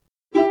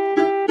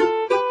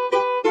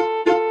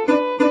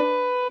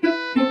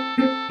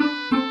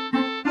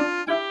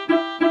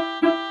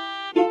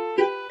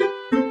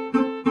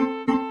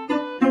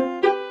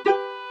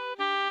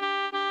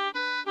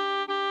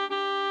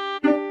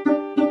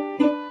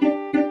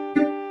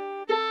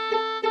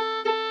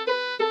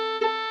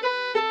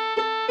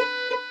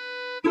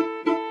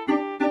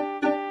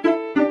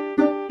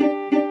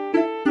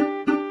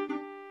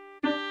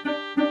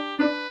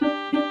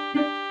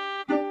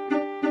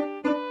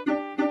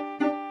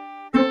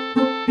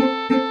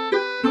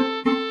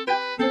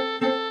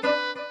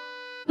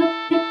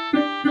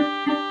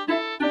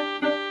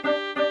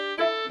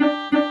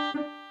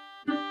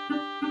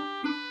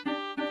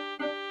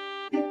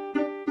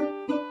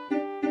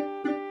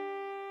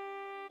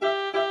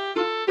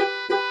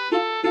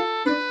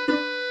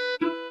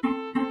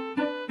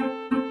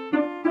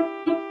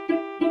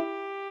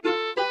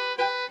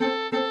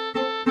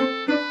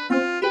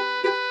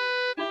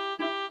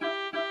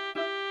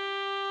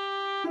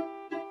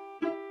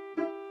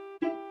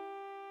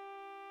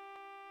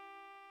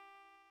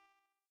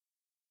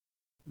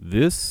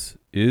This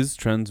is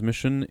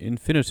Transmission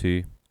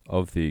Infinity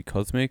of the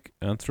Cosmic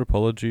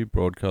Anthropology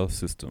broadcast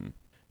system.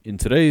 In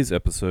today's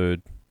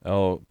episode,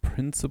 our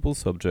principal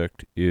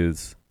subject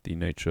is the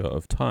nature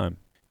of time,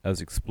 as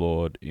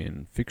explored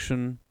in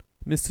fiction,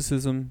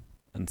 mysticism,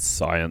 and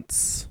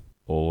science.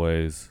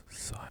 Always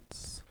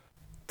science.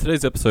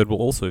 Today's episode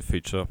will also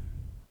feature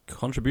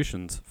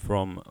contributions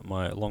from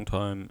my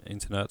longtime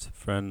internet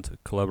friend,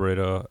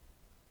 collaborator,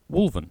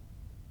 Wolven.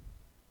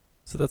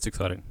 So that's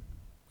exciting.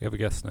 We have a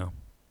guest now.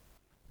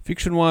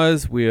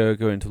 Fiction-wise, we are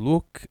going to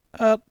look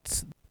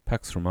at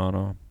Pax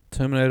Romana,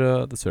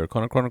 Terminator, the Sarah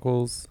Connor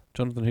Chronicles,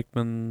 Jonathan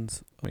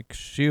Hickman's Atomic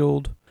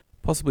Shield,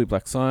 possibly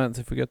Black Science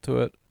if we get to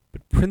it,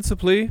 but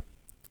principally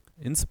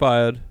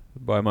inspired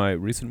by my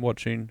recent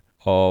watching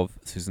of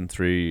Season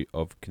 3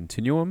 of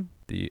Continuum,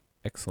 the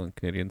excellent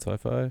Canadian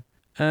sci-fi,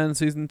 and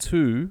Season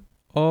 2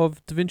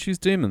 of Da Vinci's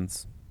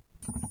Demons.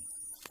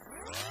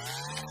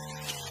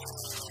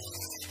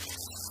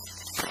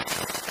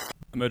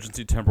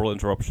 Emergency temporal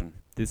interruption.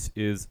 This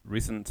is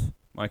recent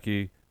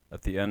Mikey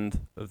at the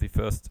end of the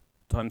first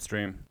time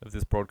stream of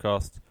this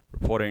broadcast,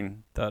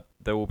 reporting that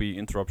there will be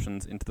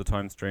interruptions into the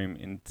time stream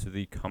into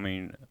the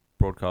coming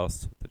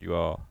broadcast that you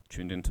are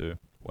tuned into,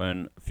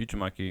 when future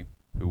Mikey,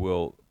 who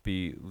will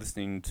be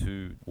listening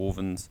to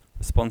Wolven's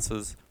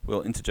responses,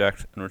 will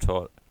interject and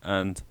retort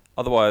and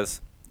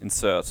otherwise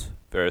insert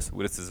various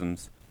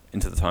witticisms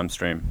into the time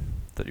stream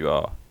that you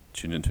are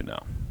tuned into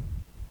now.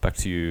 Back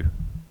to you,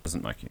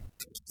 President Mikey.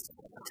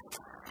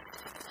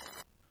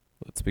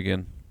 Let's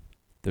begin.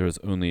 There has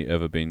only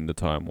ever been the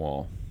time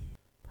wall.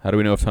 How do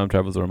we know if time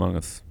travelers are among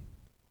us?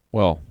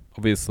 Well,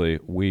 obviously,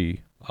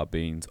 we are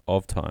beings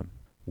of time.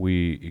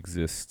 We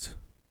exist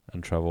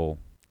and travel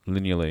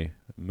linearly,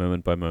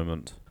 moment by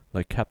moment.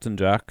 Like Captain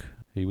Jack,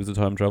 he was a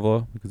time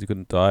traveler because he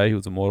couldn't die, he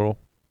was immortal.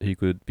 He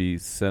could be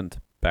sent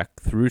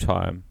back through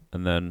time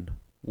and then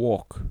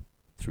walk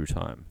through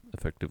time,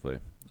 effectively,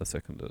 a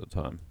second at a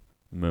time,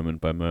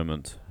 moment by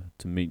moment,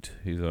 to meet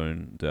his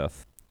own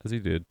death, as he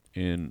did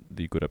in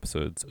the good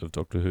episodes of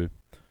Doctor Who.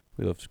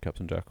 We loved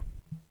Captain Jack.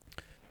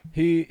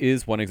 He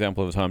is one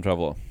example of a time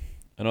traveler.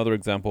 Another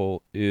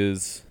example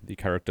is the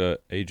character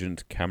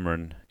Agent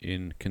Cameron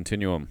in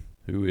Continuum,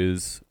 who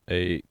is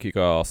a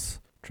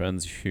kick-ass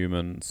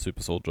transhuman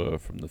super soldier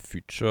from the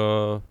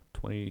future,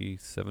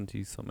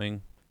 2070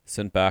 something,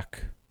 sent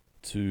back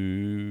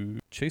to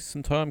chase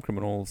some time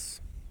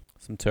criminals,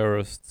 some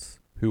terrorists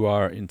who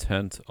are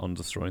intent on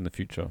destroying the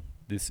future.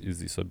 This is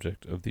the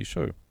subject of the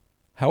show.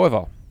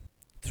 However,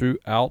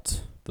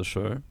 throughout the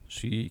show,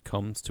 she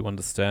comes to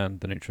understand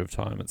the nature of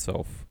time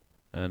itself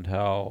and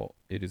how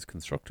it is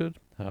constructed,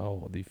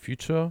 how the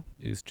future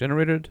is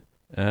generated,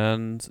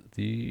 and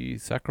the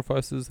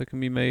sacrifices that can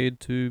be made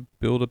to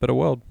build a better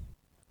world.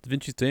 Da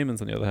Vinci's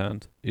Demons, on the other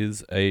hand,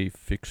 is a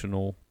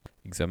fictional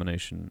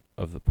examination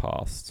of the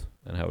past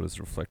and how it is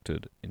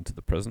reflected into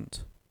the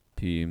present.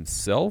 He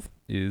himself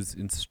is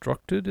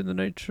instructed in the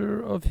nature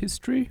of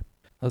history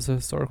as a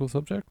historical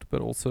subject,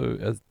 but also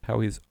as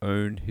how his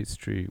own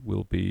history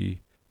will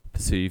be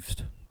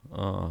perceived,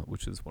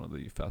 which is one of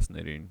the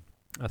fascinating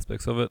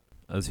aspects of it,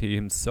 as he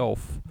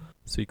himself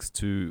seeks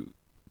to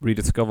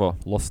rediscover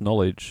lost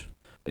knowledge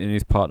in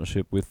his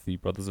partnership with the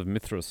Brothers of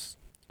Mithras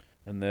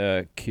and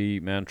their key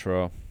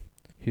mantra,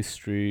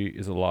 history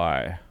is a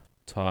lie,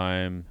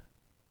 time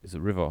is a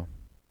river,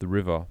 the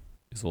river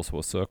is also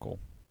a circle.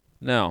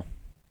 Now,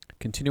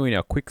 continuing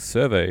our quick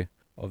survey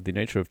of the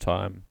nature of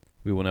time,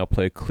 we will now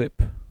play a clip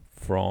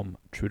from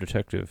True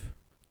Detective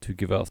to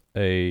give us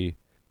a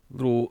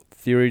little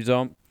theory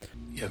dump.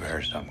 You ever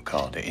heard something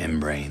called the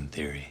in-brain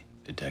theory,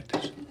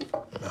 detectives?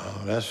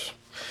 No, that's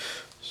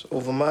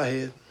over my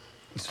head.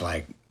 It's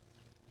like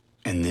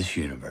in this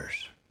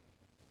universe,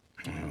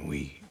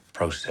 we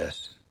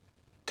process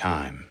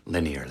time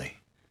linearly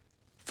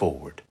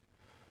forward.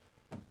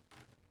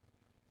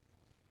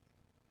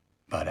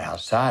 But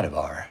outside of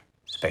our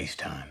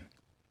space-time,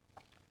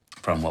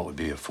 from what would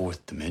be a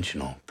fourth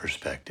dimensional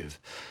perspective,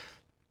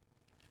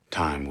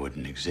 time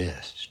wouldn't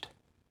exist.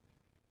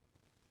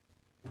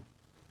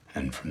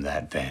 And from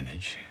that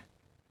vantage,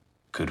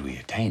 could we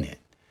attain it?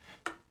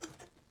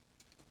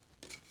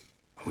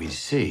 We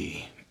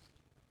see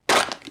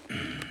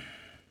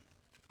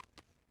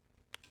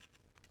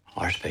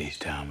our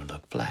space-time would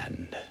look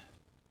flattened,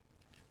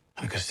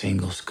 like a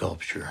single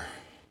sculpture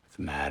with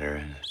matter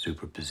in a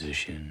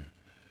superposition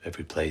of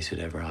every place it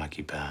ever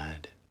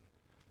occupied.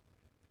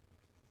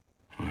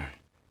 Or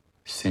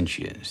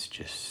sentience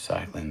just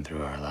cycling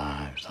through our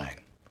lives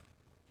like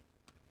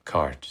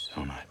carts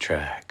on a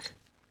track.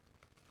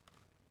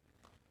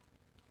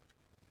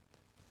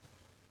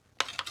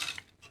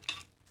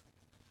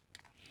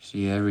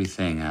 See,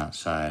 everything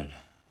outside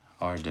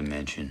our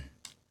dimension,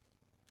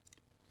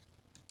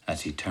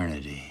 that's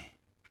eternity.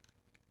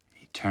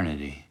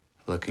 Eternity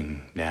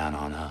looking down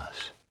on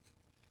us.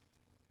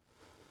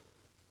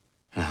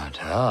 Now,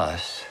 to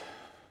us,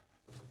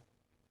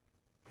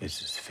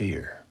 it's a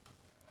sphere.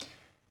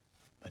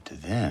 But to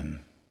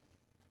them,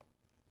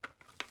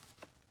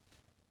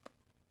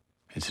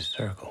 it's a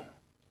circle.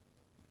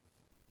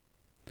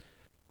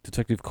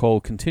 Detective Cole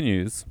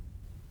continues.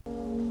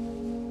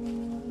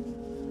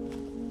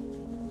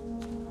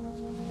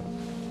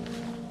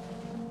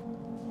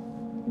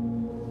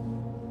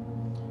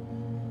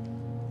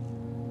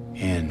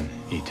 In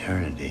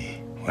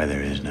eternity, where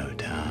there is no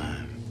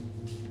time,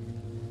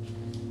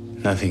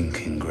 nothing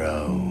can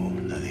grow,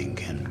 nothing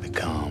can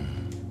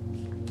become,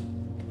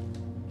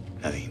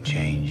 nothing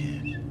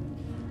changes.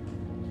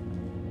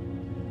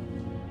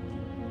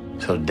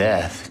 So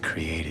death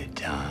created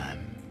time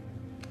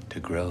to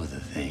grow the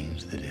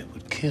things that it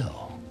would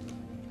kill.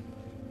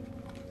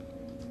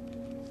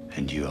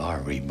 And you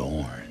are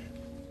reborn,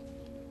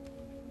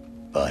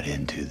 but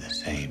into the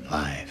same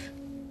life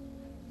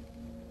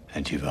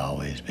that you've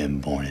always been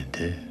born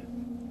into.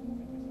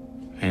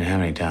 And how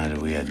many times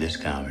have we had this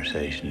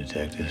conversation,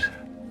 detectives?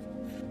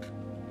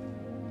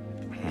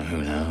 Well,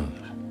 who knows?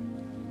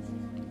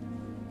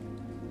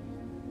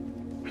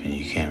 And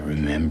you can't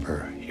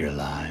remember your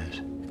lives.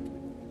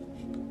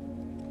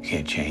 You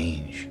can't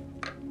change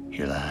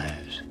your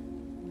lives.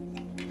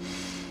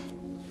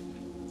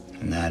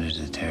 And that is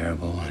the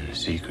terrible and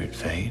secret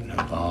fate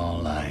of all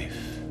life.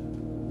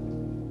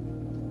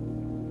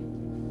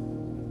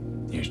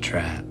 You're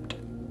trapped.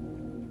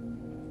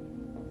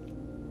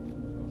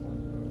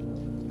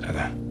 Like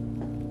a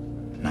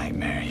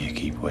nightmare you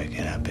keep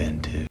waking up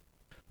into.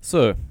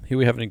 So, here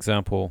we have an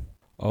example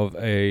of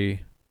a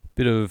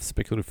bit of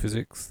speculative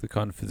physics, the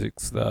kind of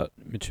physics that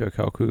Michio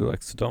Kaku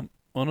likes to dump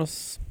on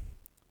us.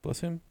 Bless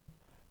him.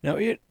 Now,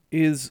 it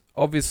is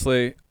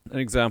obviously an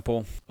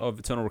example of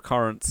eternal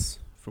recurrence,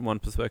 from one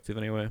perspective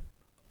anyway.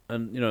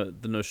 And,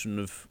 the notion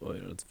of,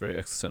 it's very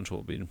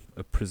existential, being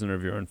a prisoner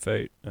of your own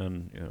fate.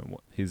 And,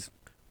 what his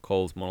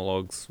Cole's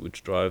monologues,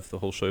 which drive the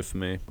whole show for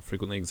me,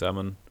 frequently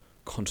examine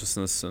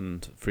consciousness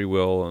and free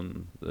will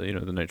and,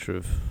 the nature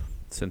of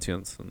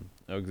sentience and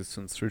our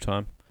existence through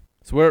time.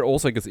 So where it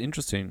also gets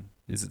interesting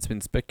is it's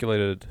been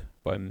speculated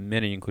by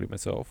many, including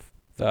myself,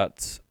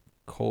 that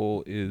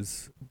Cole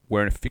is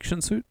wearing a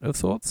fiction suit of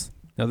sorts.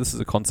 Now, this is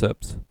a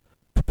concept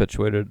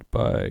perpetuated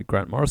by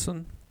Grant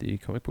Morrison, the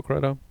comic book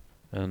writer,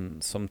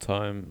 and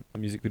sometime a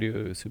music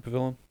video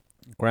supervillain.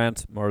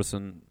 Grant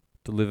Morrison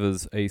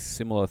delivers a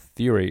similar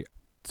theory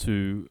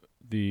to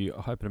the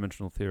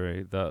hyperdimensional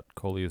theory that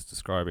Cole is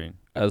describing,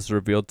 as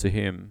revealed to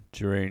him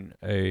during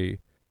a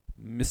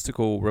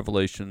mystical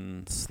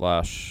revelation /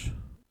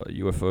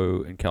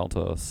 UFO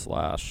encounter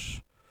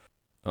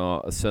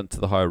 / ascent to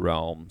the higher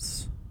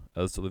realms,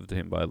 as delivered to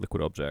him by a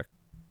liquid object,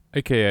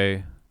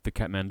 aka the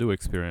Kathmandu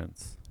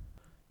experience.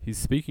 He's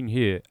speaking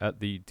here at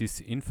the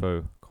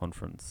Disinfo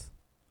conference,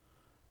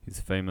 his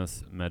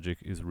famous "Magic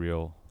is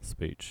Real"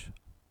 speech.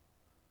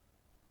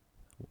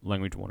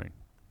 Language warning.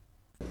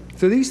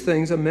 So these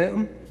things, I met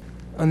them,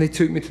 and they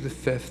took me to the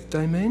fifth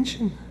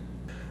dimension.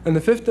 And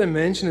the fifth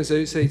dimension is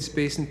outside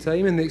space and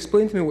time, and they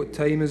explained to me what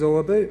time is all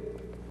about.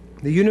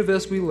 The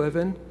universe we live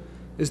in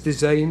is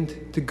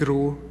designed to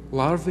grow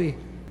larvae.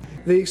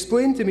 They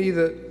explained to me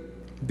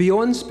that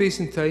beyond space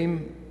and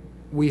time,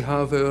 we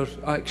have our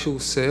actual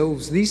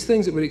selves. These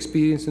things that we're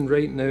experiencing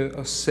right now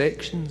are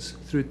sections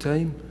through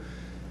time.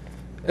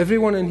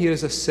 Everyone in here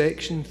is a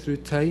section through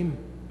time.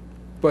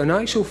 But in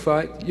actual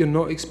fact, you're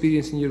not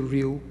experiencing your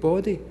real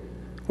body.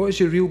 What is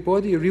your real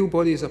body? Your real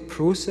body is a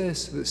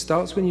process that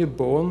starts when you're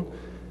born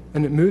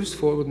and it moves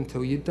forward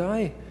until you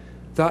die.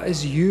 That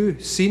is you.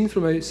 Seen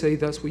from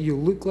outside, that's what you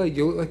look like.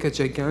 You look like a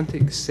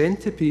gigantic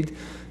centipede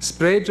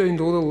spread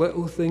around all the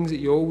little things that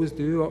you always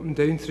do, up and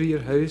down through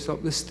your house,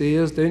 up the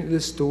stairs, down to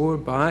the store,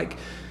 back.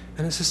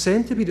 And it's a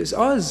centipede. It's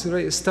us,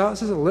 right? It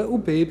starts as a little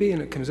baby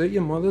and it comes out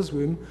your mother's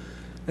womb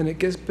and it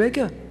gets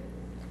bigger.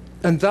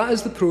 And that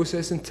is the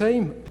process in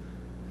time.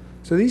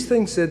 So these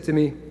things said to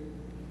me,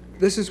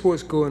 this is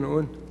what's going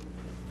on.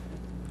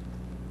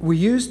 We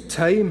use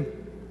time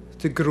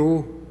to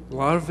grow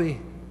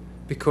larvae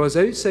because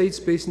outside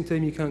space and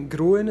time you can't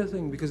grow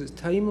anything because it's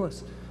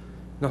timeless.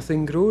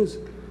 Nothing grows.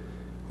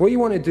 What you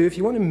want to do, if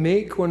you want to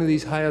make one of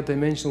these higher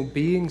dimensional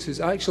beings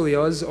who's actually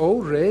us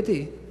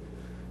already,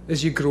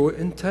 is you grow it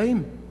in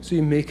time. So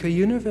you make a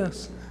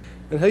universe.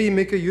 And how you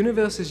make a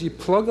universe is you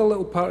plug a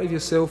little part of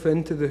yourself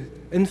into the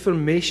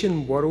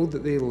information world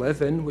that they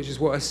live in, which is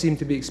what I seem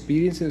to be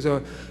experiencing. It's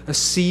a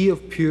sea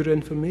of pure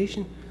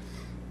information.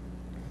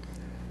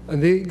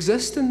 And they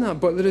exist in that,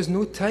 but there is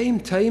no time.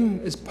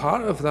 Time is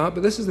part of that,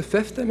 but this is the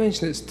fifth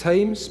dimension. It's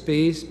time,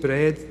 space,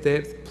 breadth,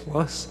 depth,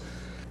 plus.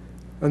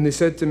 And they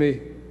said to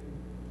me,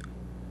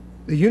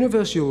 the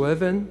universe you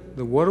live in,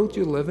 the world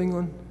you're living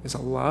on, is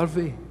a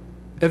larvae.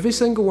 Every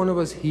single one of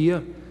us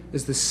here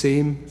is the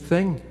same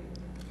thing.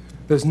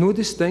 There's no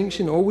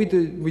distinction. All we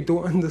do, we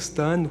don't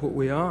understand what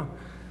we are.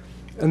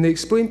 And they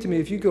explained to me,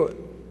 if you got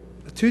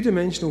a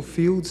two-dimensional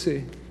field,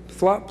 say,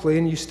 flat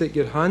plane, you stick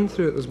your hand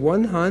through it, there's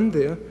one hand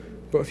there,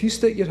 but if you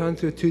stick your hand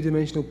through a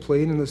two-dimensional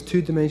plane and there's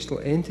two-dimensional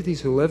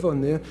entities who live on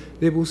there,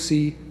 they will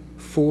see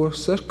 4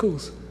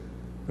 circles,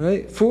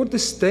 right? 4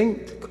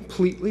 distinct,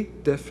 completely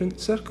different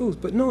circles.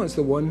 But no, it's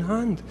the one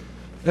hand.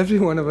 Every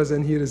one of us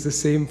in here is the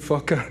same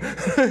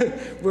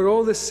fucker. We're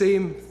all the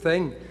same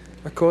thing,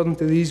 according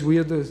to these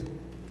weirdos.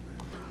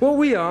 What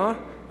we are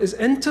is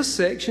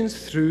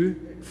intersections through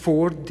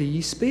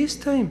 4D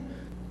space-time.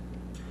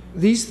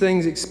 These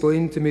things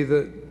explain to me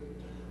that,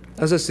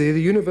 as I say,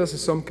 the universe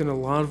is some kind of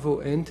larval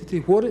entity.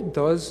 What it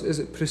does is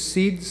it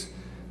proceeds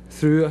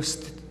through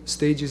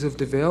stages of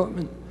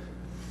development.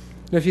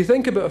 Now, if you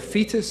think about a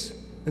fetus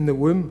in the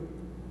womb,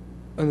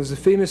 and there's a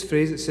famous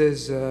phrase that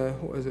says,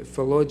 what is it,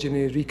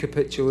 phylogeny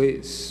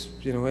recapitulates,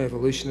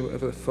 evolution or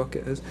whatever the fuck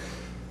it is.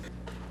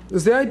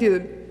 There's the idea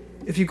that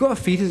if you've got a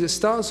fetus, it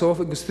starts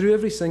off, it goes through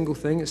every single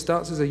thing. It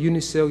starts as a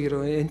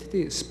unicellular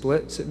entity, it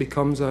splits, it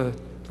becomes a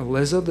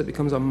lizard, it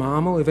becomes a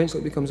mammal,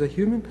 eventually it becomes a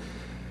human.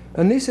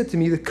 And they said to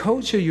me, the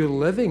culture you're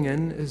living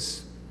in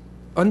is,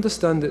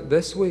 understand it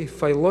this way,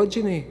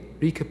 phylogeny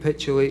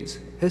recapitulates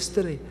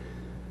history.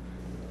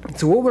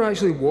 So what we're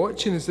actually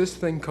watching is this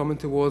thing coming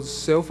towards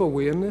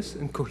self-awareness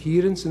and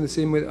coherence in the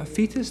same way that a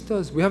fetus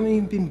does. We haven't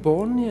even been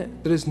born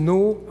yet. There is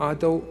no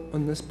adult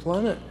on this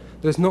planet.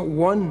 There's not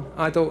one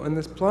adult on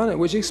this planet,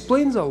 which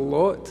explains a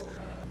lot.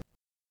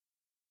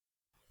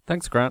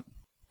 Thanks, Grant.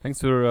 Thanks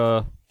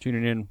for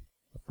tuning in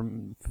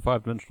from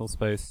five-dimensional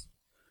space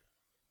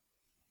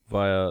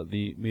via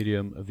the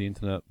medium of the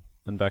internet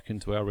and back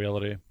into our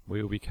reality.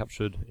 We will be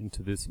captured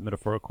into this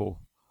metaphorical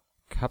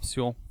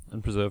capsule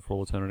and preserved for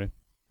all eternity.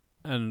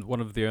 And one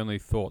of the only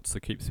thoughts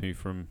that keeps me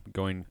from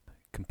going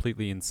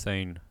completely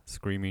insane,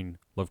 screaming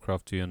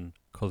Lovecraftian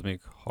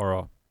cosmic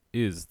horror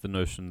is the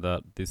notion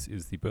that this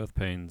is the birth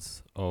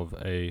pains of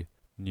a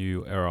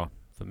new era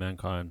for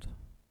mankind.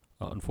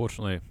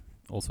 Unfortunately,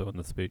 also in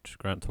the speech,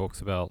 Grant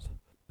talks about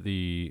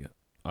the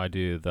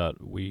idea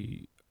that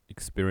we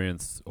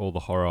experienced all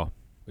the horror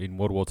in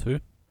World War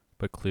II,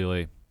 but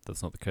clearly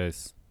that's not the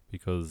case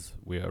because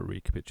we are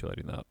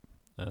recapitulating that.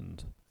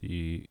 And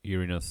the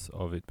eeriness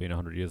of it being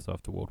 100 years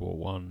after World War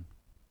One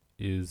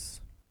is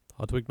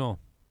hard to ignore.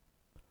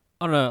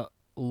 On a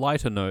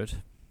lighter note,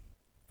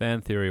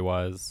 fan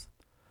theory-wise,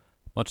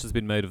 much has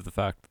been made of the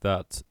fact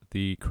that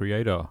the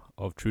creator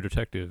of True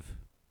Detective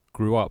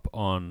grew up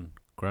on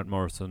Grant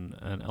Morrison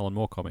and Alan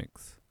Moore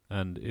comics,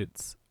 and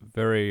it's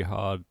very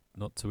hard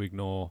not to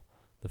ignore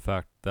the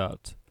fact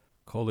that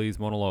Colley's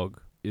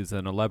monologue is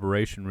an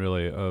elaboration,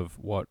 really, of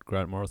what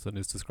Grant Morrison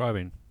is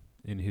describing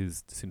in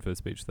his Disinfo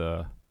speech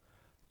there.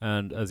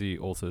 And as he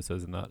also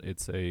says in that,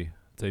 it's a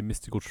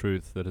mystical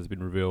truth that has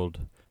been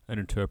revealed and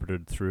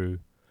interpreted through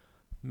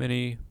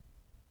many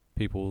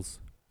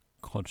people's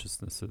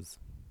consciousnesses.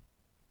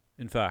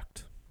 In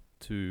fact,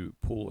 to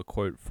pull a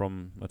quote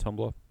from my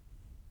Tumblr,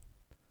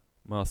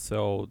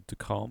 Marcel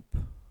Ducamp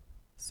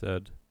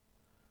said,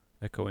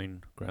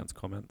 echoing Grant's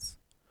comments,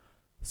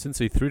 "Since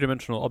a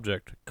three-dimensional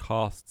object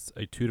casts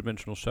a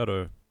two-dimensional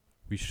shadow,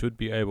 we should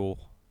be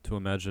able to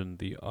imagine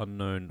the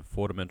unknown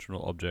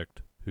four-dimensional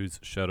object whose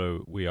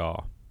shadow we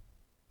are."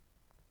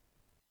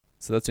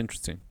 So that's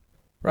interesting.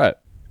 Right.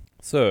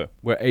 So,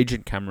 where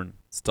Agent Cameron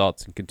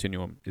starts in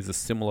Continuum is a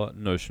similar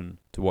notion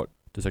to what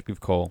Detective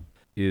Cole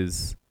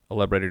is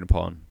elaborating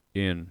upon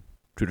in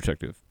True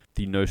Detective.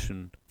 The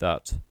notion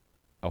that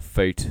our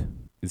fate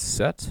is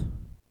set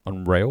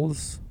on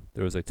rails.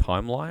 There is a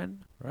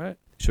timeline, right?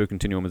 Show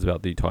Continuum is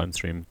about the time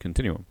stream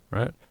continuum,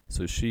 right?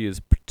 So she is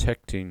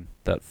protecting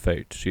that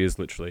fate. She is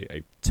literally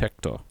a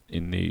protector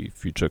in the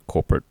future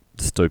corporate,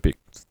 dystopic,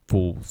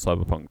 full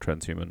cyberpunk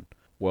transhuman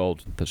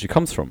world that she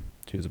comes from.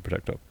 She is a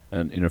protector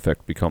and in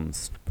effect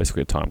becomes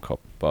basically a time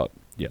cop, but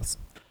yes.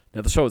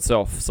 Now the show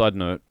itself, side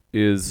note,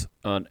 is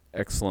an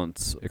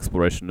excellent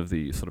exploration of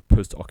the sort of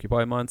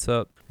post-Occupy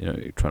mindset,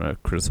 trying to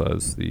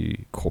criticize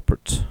the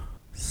corporate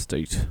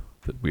state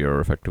that we are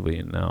effectively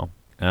in now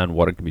and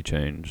what it can be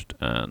changed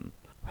and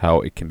how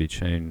it can be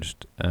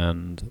changed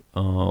and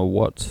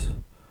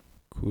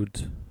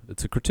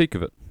it's a critique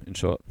of it, in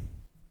short.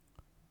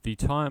 The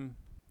time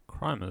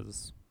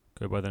crimers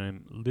go by the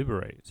name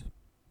Liberate.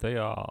 They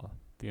are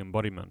the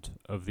embodiment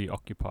of the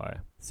Occupy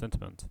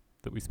sentiment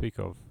that we speak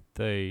of.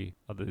 They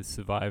are the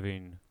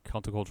surviving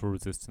countercultural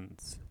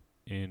resistance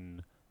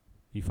in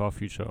the far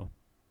future,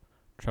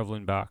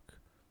 travelling back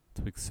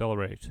to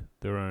accelerate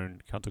their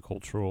own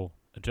countercultural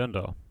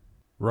agenda,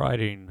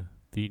 riding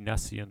the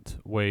nascent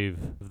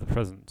wave of the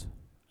present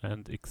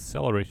and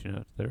accelerating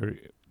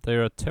it. They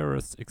are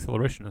terrorist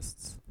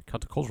accelerationists,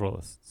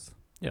 counterculturalists.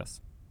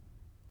 Yes.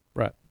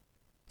 Right.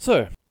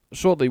 So,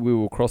 shortly we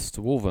will cross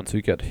to Wolven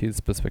to get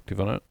his perspective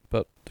on it,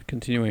 but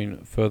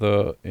continuing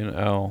further in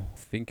our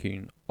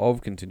thinking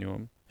of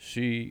Continuum,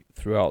 she,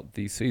 throughout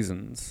the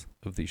seasons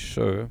of the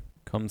show,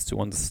 comes to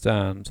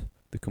understand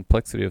the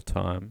complexity of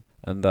time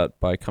and that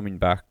by coming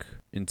back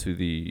into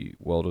the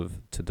world of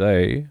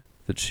today,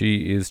 that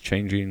she is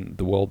changing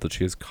the world that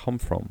she has come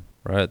from,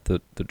 right?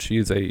 That she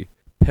is a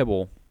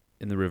pebble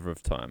in the river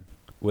of time.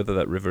 Whether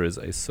that river is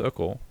a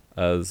circle,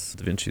 as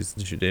Da Vinci's Da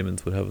Vinci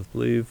Demons would have us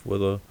believe,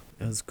 whether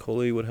as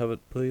Colley would have it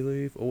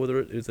believe, or whether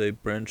it is a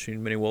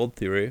branching many-world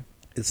theory,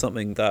 is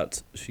something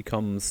that she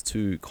comes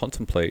to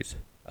contemplate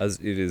as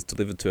it is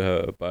delivered to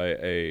her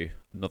by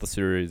another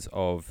series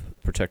of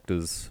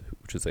protectors,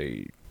 which is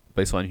a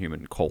baseline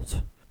human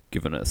cult.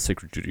 given a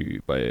secret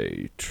duty by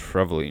a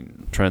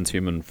traveling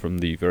transhuman from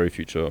the very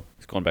future.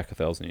 He's gone back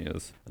 1,000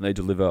 years. And they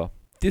deliver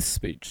this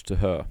speech to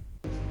her.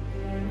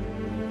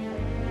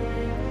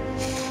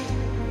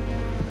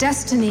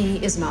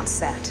 Destiny is not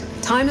set.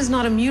 Time is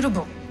not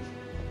immutable.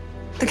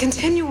 The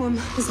continuum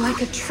is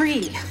like a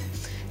tree.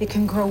 It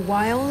can grow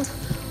wild,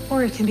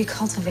 or it can be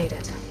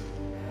cultivated.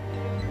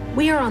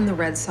 We are on the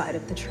red side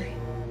of the tree.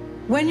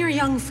 When your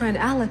young friend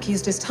Alec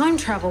used his time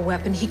travel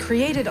weapon, he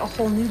created a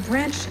whole new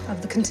branch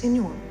of the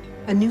continuum,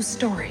 a new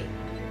story.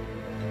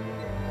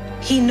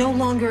 He no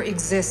longer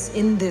exists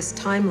in this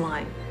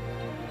timeline.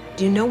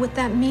 Do you know what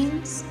that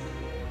means?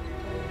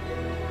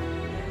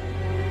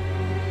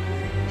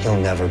 He'll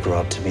never grow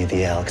up to be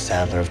the Alex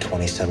Sadler of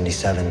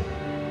 2077.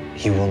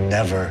 He will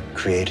never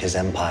create his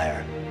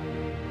empire.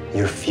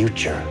 Your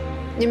future.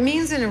 It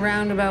means in a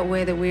roundabout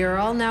way that we are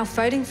all now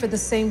fighting for the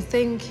same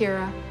thing,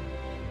 Kira.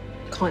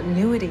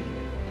 Continuity.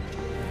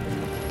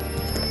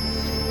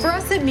 For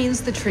us, it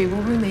means the tree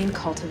will remain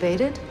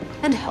cultivated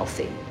and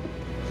healthy.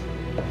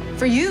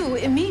 For you,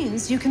 it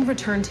means you can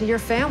return to your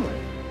family.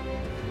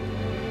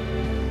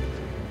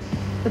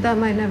 But that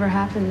might never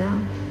happen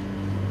now.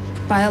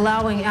 By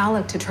allowing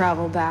Alec to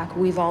travel back,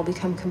 we've all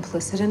become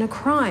complicit in a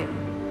crime.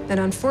 And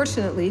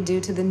unfortunately, due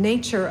to the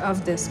nature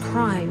of this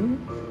crime,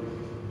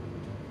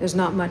 there's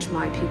not much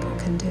my people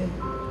can do.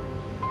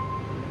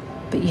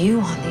 But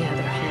you, on the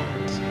other hand,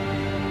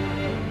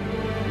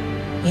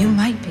 you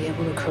might be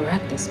able to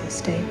correct this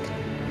mistake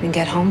and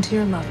get home to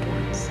your loved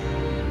ones.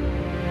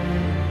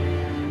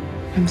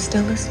 I'm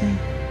still listening.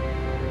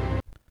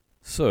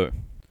 So,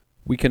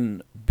 we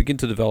can begin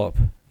to develop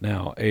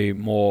now a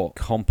more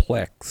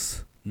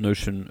complex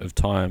notion of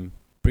time,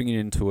 bringing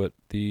into it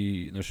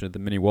the notion of the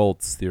many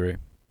worlds theory,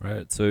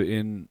 right? So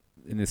in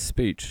this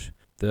speech,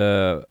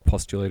 they're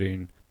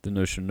postulating the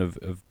notion of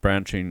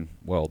branching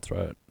worlds,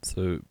 right?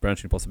 So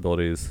branching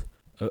possibilities,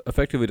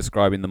 effectively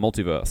describing the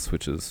multiverse,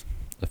 which is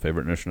a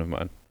favorite notion of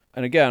mine.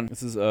 And again,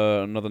 this is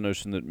another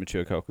notion that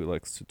Michio Kaku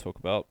likes to talk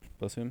about,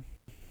 bless him.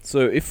 So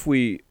if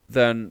we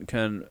then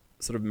can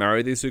sort of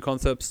marry these two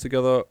concepts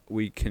together,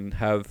 we can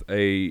have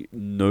a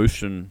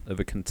notion of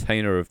a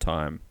container of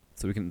time.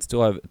 So we can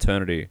still have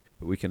eternity,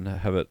 but we can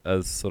have it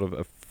as sort of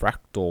a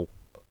fractal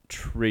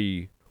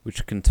tree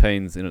which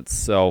contains in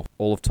itself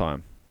all of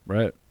time,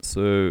 right?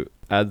 So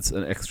adds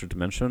an extra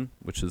dimension,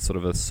 which is sort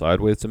of a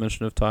sideways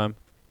dimension of time.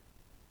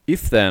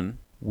 If then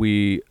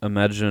we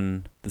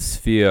imagine the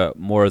sphere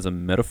more as a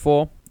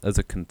metaphor, as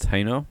a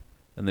container,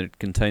 and that it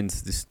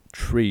contains this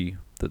tree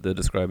that they're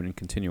describing in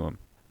Continuum,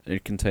 and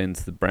it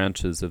contains the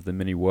branches of the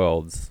many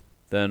worlds,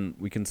 then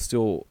we can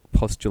still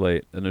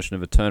postulate a notion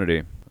of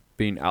eternity,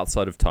 being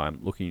outside of time,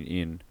 looking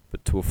in,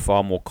 but to a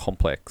far more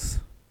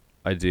complex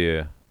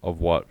idea of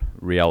what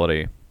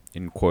reality,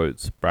 in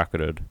quotes,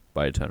 bracketed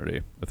by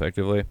eternity,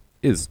 effectively,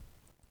 is.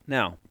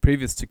 Now,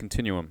 previous to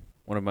Continuum,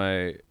 one of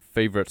my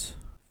favorite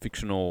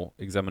fictional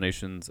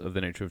examinations of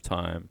the nature of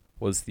time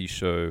was the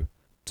show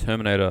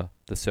Terminator,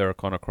 the Sarah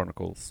Connor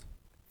Chronicles.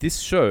 This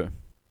show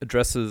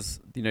addresses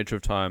the nature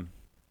of time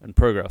and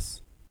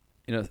progress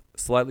in a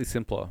slightly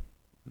simpler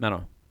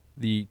manner.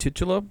 The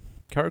titular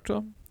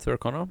character, Sarah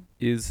Connor,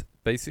 is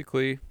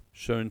basically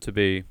shown to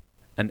be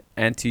an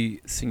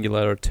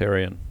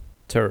anti-singularitarian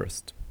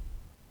terrorist.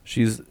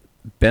 She's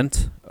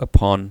bent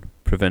upon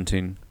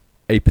preventing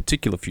a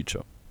particular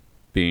future,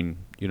 being,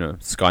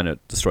 Skynet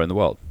destroying the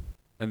world.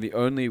 And the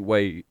only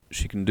way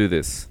she can do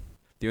this,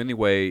 the only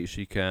way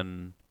she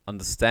can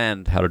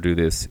understand how to do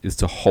this, is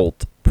to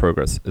halt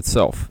progress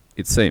itself,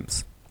 it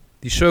seems.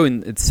 The show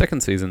in its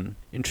second season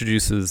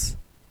introduces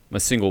my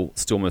single,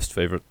 still most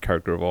favorite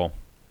character of all,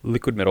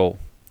 Liquid Metal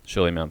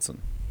Shirley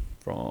Manson,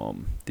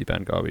 from the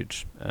band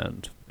Garbage,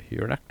 and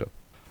here an actor.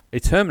 A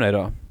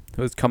Terminator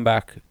who has come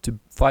back to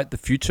fight the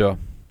future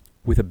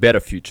with a better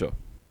future,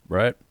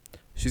 right?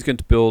 She's going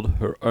to build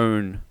her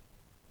own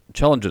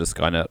challenger to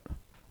Skynet,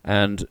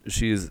 and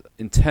she is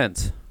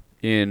intent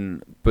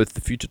in both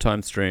the future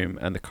time stream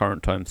and the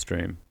current time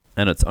stream,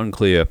 and it's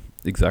unclear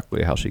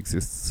exactly how she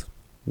exists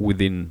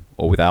within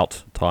or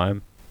without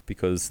time,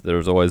 because there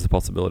is always the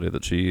possibility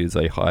that she is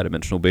a higher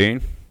dimensional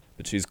being,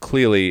 but she's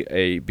clearly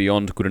a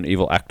beyond good and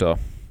evil actor,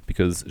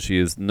 because she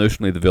is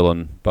notionally the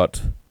villain,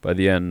 but by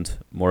the end,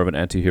 more of an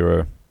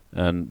anti-hero,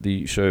 and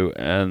the show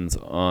ends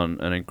on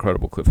an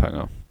incredible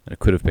cliffhanger. And it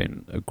could have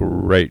been a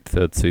great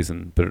third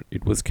season, but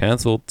it was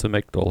cancelled to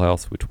make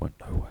Dollhouse, which went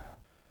nowhere.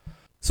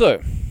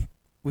 So,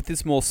 with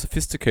this more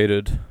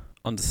sophisticated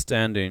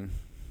understanding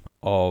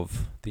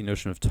of the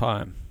notion of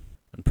time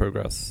and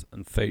progress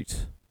and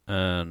fate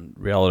and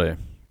reality,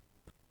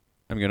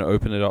 I'm going to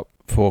open it up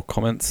for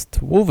comments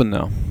to Wolven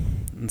now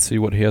and see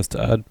what he has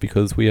to add,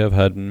 because we have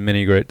had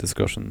many great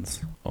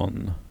discussions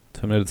on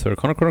Terminator Sarah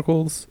Connor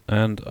Chronicles,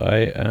 and I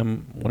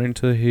am wanting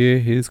to hear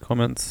his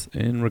comments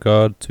in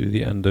regard to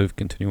the end of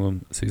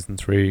Continuum Season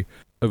 3.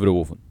 Over to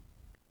Wolfen.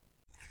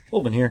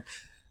 Wolven here.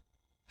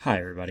 Hi,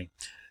 everybody.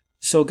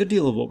 So a good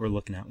deal of what we're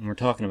looking at when we're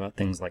talking about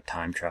things like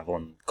time travel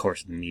and the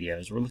course of the media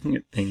is we're looking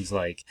at things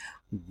like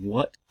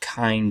what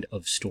kind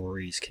of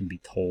stories can be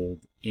told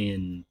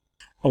in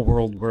a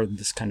world where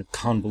this kind of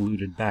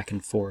convoluted back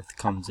and forth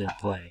comes into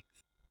play.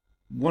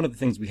 One of the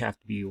things we have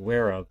to be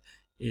aware of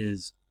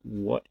is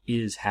what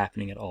is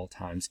happening at all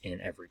times in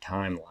every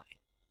timeline.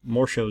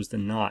 More shows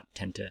than not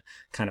tend to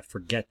kind of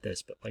forget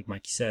this, but like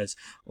Mikey says,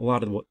 a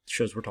lot of what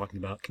shows we're talking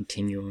about,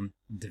 Continuum,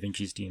 Da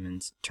Vinci's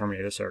Demons,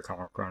 Terminator, Sarah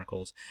Connor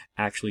Chronicles,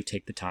 actually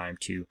take the time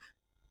to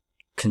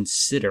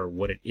consider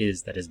what it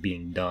is that is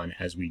being done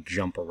as we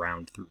jump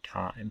around through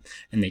time.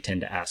 And they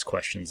tend to ask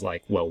questions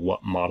like, well,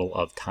 what model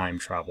of time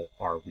travel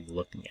are we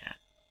looking at?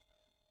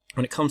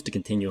 When it comes to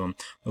Continuum,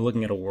 we're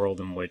looking at a world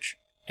in which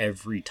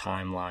every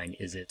timeline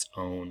is its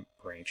own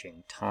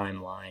branching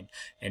timeline,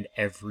 and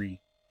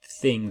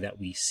everything that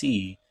we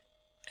see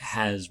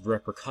has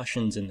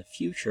repercussions in the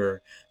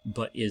future,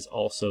 but is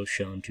also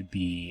shown to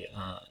be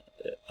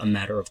a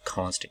matter of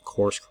constant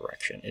course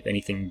correction. If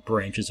anything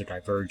branches or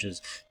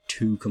diverges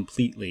too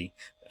completely,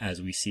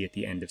 as we see at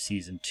the end of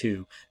season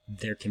 2,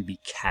 there can be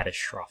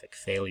catastrophic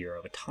failure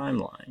of a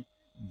timeline.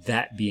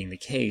 That being the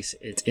case,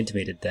 it's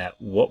intimated that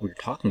what we're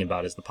talking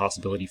about is the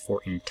possibility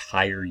for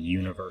entire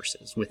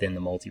universes within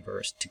the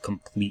multiverse to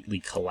completely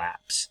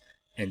collapse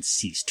and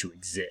cease to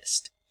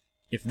exist.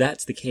 If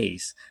that's the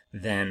case,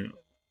 then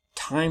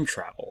time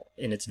travel,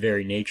 in its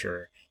very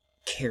nature,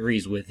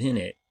 carries within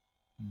it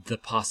the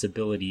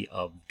possibility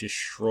of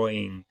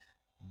destroying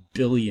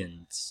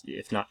billions,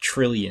 if not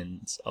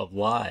trillions, of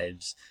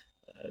lives,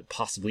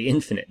 possibly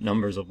infinite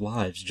numbers of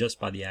lives, just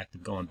by the act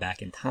of going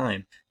back in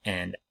time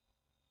and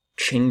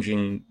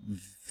changing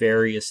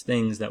various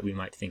things that we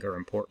might think are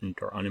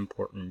important or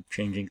unimportant,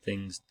 changing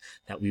things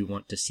that we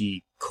want to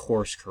see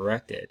course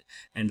corrected.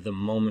 And the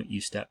moment you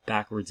step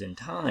backwards in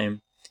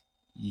time,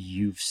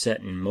 you've set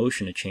in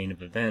motion a chain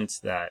of events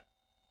that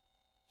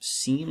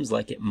seems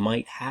like it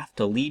might have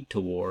to lead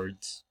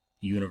towards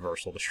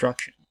universal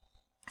destruction.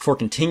 For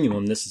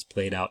Continuum, this is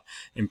played out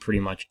in pretty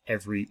much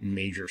every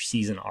major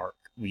season arc.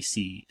 We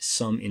see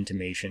some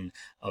intimation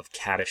of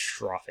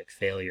catastrophic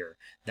failure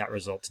that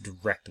results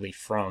directly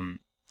from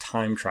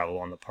time travel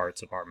on the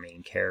parts of our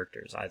main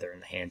characters, either in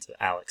the hands of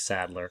Alex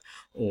Sadler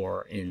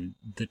or in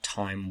the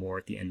time war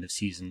at the end of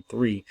season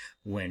 3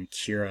 when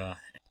Kira,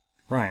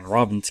 Ryan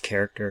Robbins'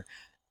 character,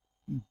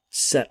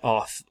 set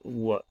off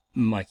what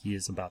Mikey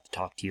is about to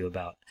talk to you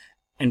about.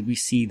 And we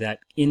see that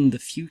in the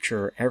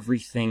future,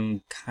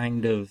 everything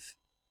kind of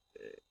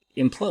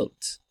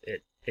implodes.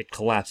 It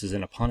collapses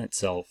in upon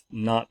itself,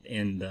 not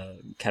in the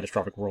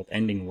catastrophic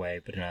world-ending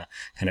way, but in a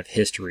kind of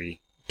history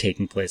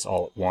taking place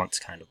all at once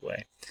kind of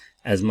way.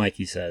 As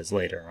Mikey says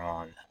later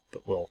on,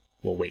 but we'll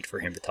wait for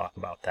him to talk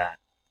about that.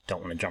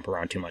 Don't want to jump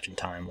around too much in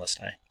time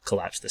lest I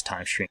collapse this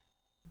time stream.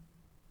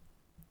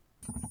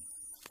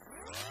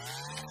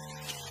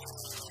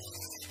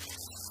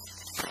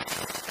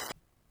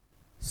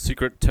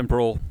 Secret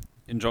temporal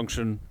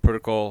injunction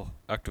protocol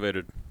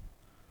activated.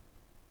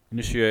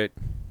 Initiate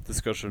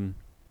discussion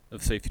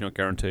of safety not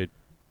guaranteed.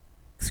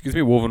 Excuse me,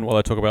 Wolven, while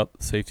I talk about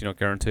Safety Not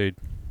Guaranteed,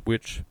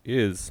 which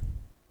is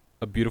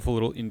a beautiful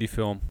little indie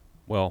film.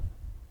 Well,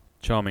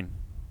 charming.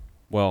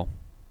 Well,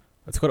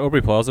 it's got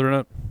Aubrey Plaza in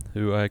it,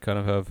 who I kind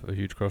of have a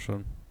huge crush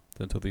on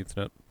until the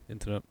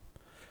internet,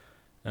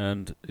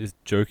 and is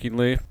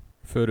jokingly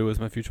referred to as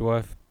my future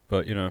wife.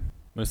 But, you know,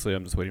 mostly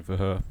I'm just waiting for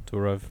her to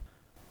arrive.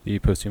 The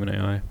post-human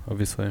AI,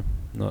 obviously,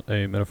 not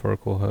a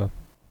metaphorical her.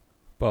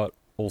 But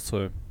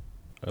also,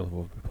 I love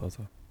Aubrey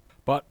Plaza.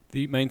 But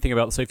the main thing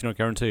about Safety Not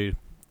Guaranteed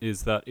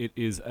is that it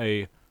is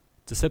a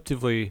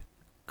deceptively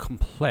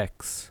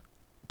complex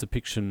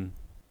depiction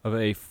of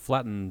a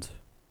flattened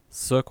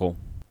circle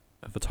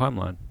of a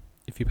timeline,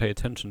 if you pay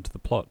attention to the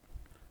plot.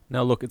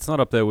 Now look, it's not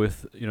up there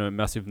with,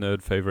 massive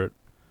nerd favorite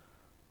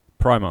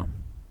Primer,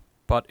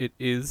 but it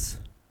is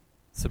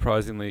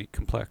surprisingly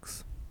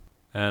complex.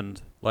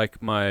 And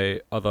like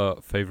my other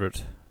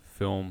favorite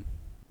film,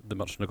 the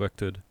much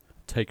neglected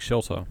Take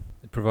Shelter,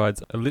 it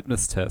provides a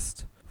litmus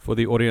test for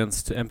the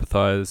audience to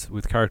empathize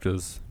with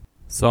characters.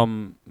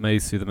 Some may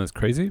see them as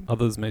crazy,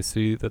 others may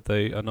see that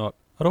they are not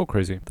at all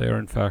crazy. They are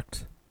in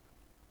fact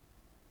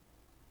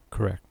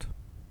correct.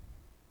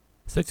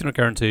 Safety Not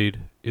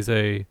Guaranteed is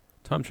a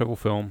time travel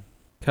film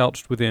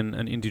couched within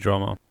an indie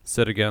drama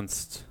set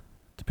against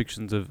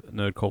depictions of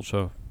nerd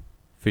culture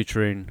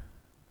featuring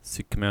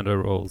sick commando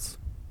roles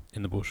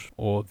in the bush,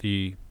 or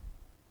the...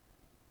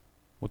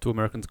 what do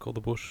Americans call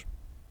the bush?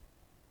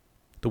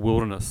 The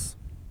wilderness.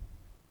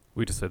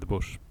 We just say the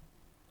bush.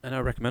 And I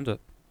recommend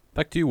it.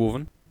 Back to you,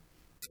 Wolven.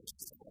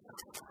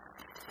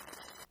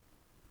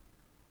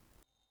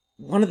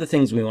 One of the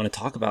things we want to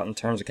talk about in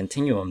terms of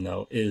Continuum,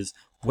 though, is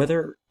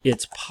whether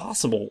it's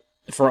possible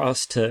for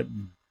us to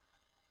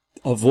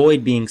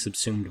avoid being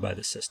subsumed by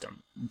the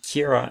system.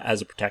 Kira,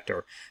 as a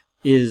protector,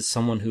 is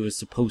someone who is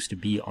supposed to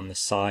be on the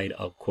side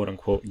of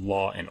quote-unquote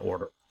law and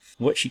order.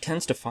 What she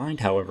tends to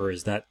find, however,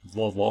 is that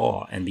the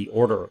law and the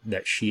order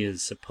that she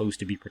is supposed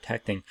to be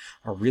protecting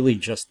are really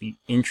just the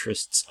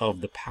interests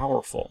of the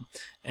powerful.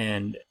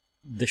 And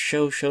the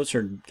show shows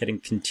her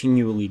getting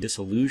continually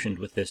disillusioned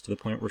with this, to the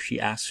point where she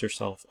asks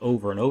herself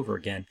over and over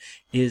again,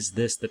 is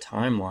this the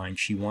timeline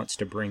she wants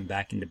to bring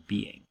back into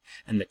being?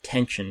 And the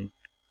tension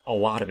a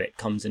lot of it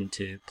comes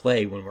into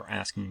play when we're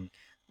asking,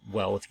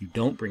 well, if you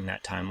don't bring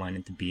that timeline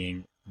into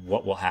being,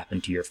 what will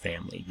happen to your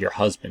family, your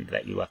husband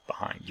that you left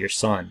behind, your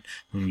son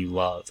whom you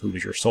love, who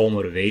was your sole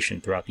motivation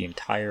throughout the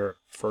entire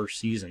first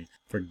season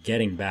for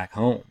getting back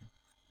home?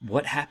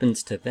 What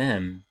happens to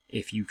them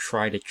if you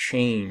try to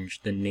change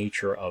the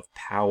nature of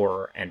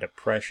power and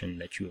oppression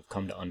that you have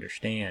come to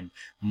understand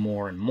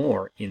more and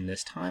more in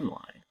this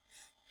timeline?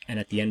 And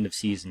at the end of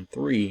season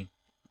 3,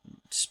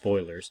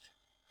 spoilers,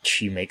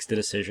 she makes the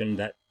decision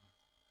that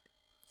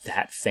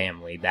that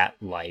family, that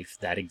life,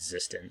 that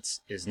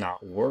existence is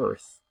not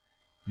worth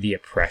the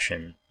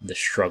oppression, the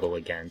struggle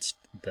against,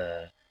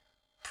 the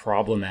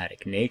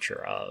problematic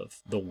nature of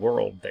the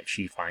world that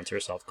she finds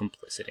herself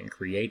complicit in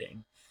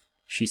creating.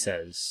 She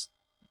says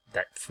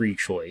that free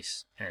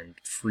choice and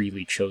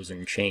freely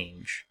chosen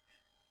change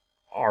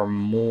are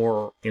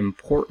more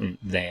important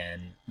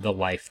than the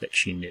life that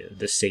she knew,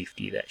 the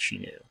safety that she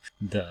knew,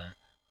 the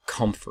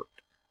comfort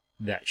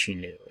that she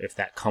knew, if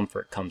that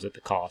comfort comes at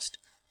the cost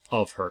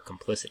of her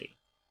complicity.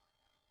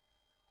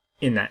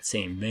 In that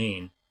same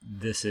vein,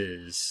 this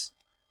is,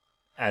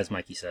 as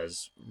Mikey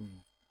says,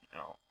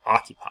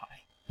 Occupy.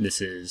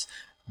 This is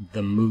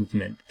the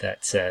movement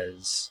that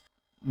says,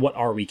 what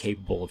are we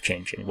capable of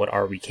changing? What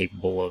are we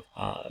capable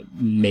of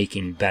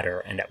making better,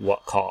 and at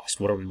what cost?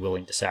 What are we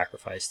willing to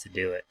sacrifice to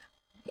do it?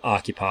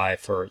 Occupy,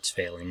 for its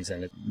failings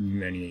and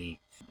many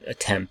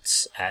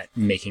attempts at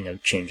making a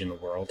change in the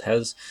world,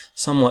 has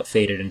somewhat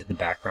faded into the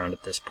background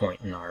at this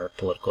point in our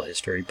political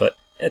history. But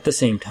at the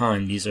same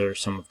time, these are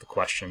some of the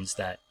questions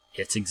that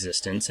its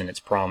existence and its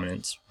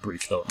prominence,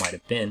 brief though it might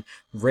have been,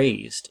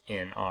 raised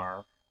in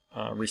our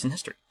recent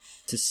history.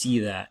 To see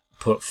that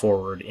put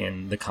forward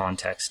in the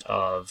context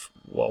of,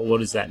 well, what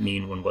does that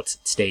mean when what's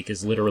at stake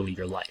is literally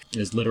your life,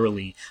 is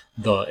literally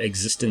the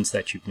existence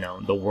that you've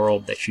known, the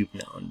world that you've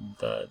known,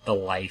 the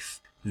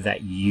life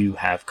that you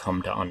have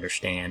come to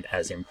understand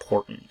as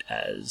important,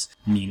 as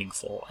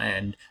meaningful,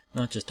 and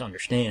not just to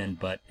understand,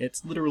 but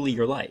it's literally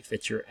your life,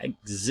 it's your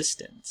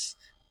existence.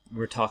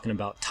 We're talking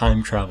about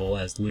time travel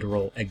as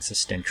literal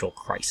existential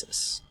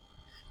crisis.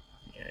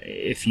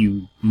 If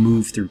you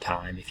move through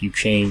time, if you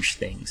change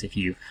things, if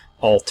you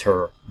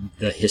alter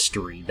the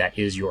history that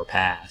is your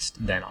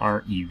past, then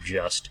aren't you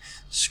just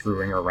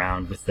screwing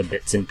around with the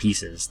bits and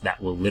pieces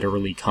that will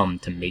literally come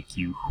to make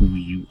you who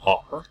you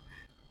are?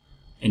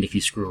 And if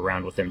you screw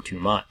around with them too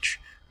much,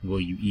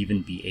 will you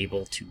even be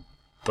able to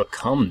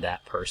become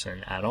that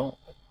person at all?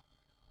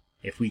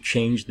 If we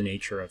change the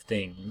nature of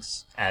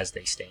things as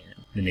they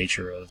stand, the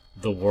nature of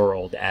the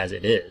world as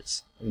it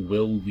is,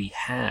 will we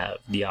have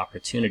the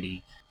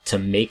opportunity to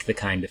make the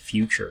kind of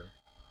future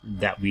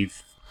that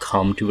we've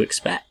come to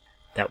expect,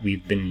 that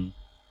we've been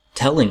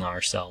telling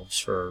ourselves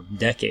for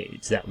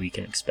decades that we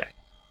can expect?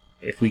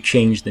 If we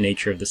change the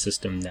nature of the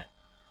system that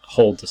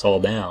holds us all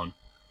down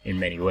in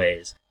many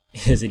ways,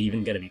 is it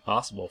even going to be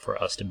possible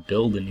for us to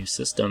build a new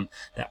system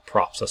that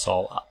props us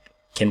all up?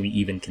 Can we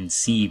even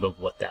conceive of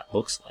what that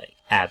looks like,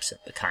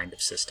 absent the kind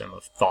of system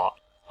of thought,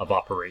 of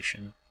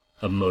operation,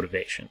 of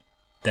motivation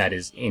that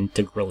is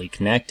integrally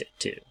connected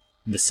to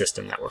the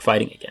system that we're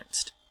fighting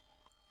against?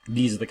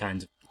 These are the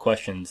kinds of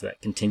questions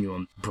that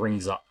Continuum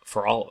brings up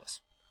for all of us.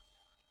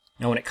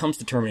 Now, when it comes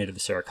to Terminator the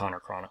Sarah Connor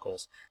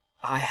Chronicles,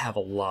 I have a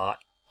lot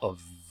of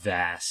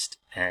vast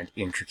and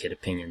intricate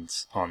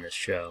opinions on this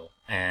show,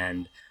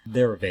 and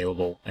they're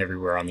available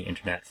everywhere on the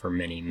internet for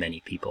many, many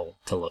people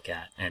to look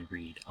at and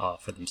read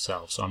for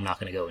themselves, so I'm not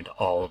going to go into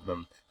all of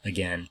them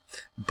again.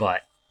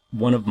 But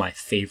one of my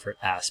favorite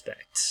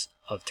aspects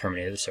of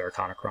Terminator the Sarah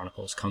Connor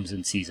Chronicles comes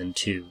in Season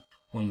 2,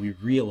 when we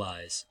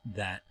realize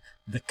that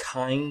the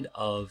kind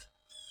of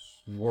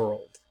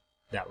world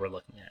that we're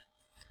looking at,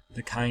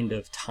 the kind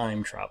of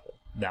time travel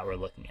that we're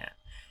looking at,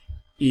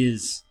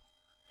 is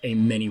a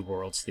many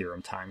worlds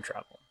theorem time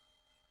travel.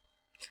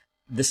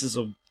 This is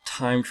a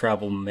time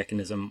travel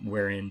mechanism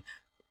wherein,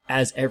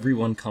 as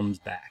everyone comes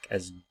back,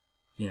 as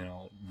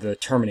the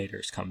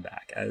Terminators come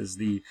back, as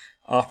the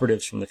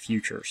operatives from the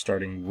future,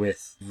 starting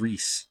with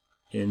Reese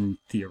in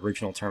the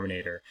original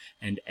Terminator,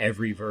 and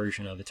every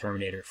version of the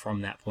Terminator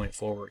from that point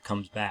forward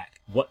comes back,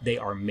 what they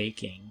are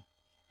making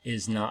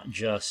is not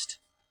just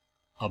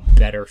a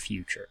better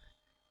future.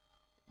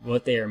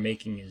 What they are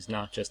making is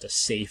not just a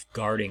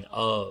safeguarding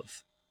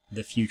of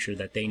the future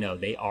that they know.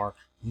 They are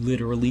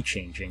literally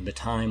changing the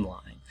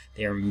timeline.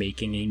 They are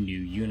making a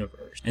new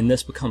universe. And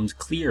this becomes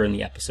clear in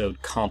the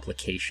episode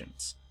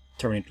Complications.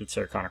 Terminator the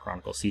Sarah Connor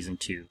Chronicles Season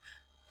 2,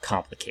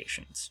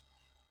 Complications,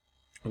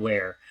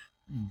 where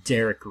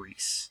Derek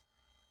Reese,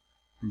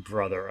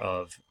 brother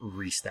of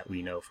Reese that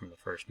we know from the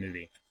first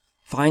movie,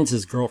 finds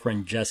his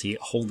girlfriend Jessie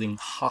holding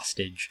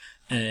hostage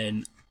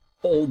an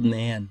old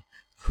man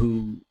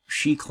who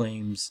she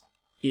claims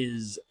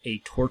is a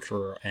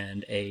torturer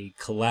and a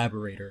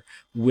collaborator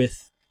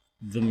with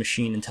the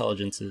machine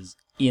intelligences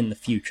in the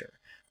future.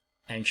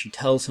 And she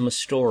tells him a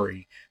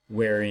story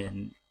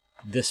wherein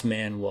this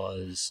man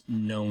was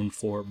known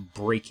for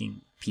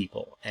breaking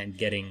people and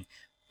getting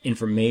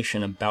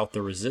information about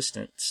the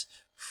resistance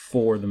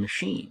for the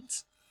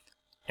machines.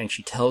 And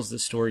she tells the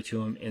story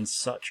to him in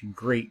such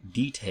great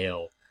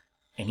detail.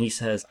 And he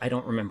says, I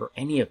don't remember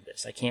any of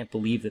this. I can't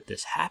believe that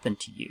this happened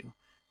to you.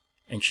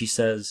 And she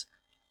says,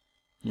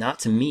 not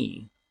to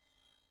me.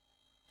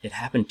 It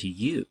happened to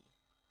you.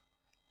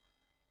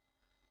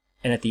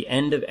 And at the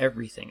end of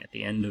everything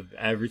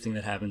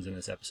that happens in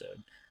this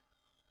episode,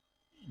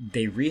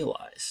 they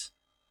realize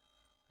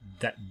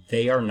that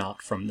they are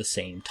not from the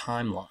same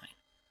timeline.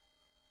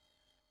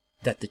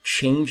 That the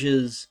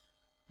changes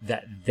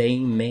that they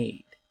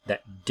made,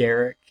 that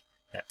Derek,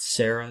 that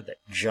Sarah, that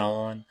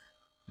John,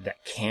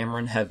 that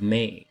Cameron have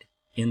made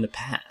in the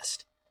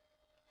past,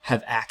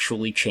 have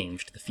actually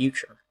changed the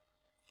future.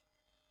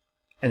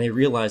 And they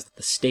realize that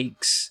the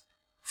stakes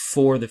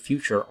for the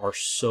future are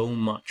so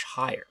much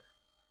higher.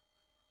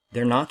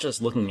 They're not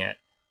just looking at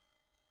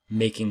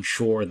making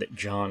sure that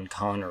John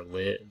Connor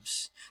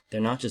lives.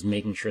 They're not just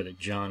making sure that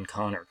John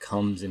Connor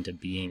comes into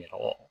being at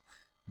all.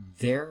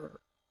 They're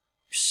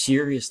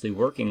seriously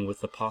working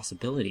with the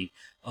possibility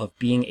of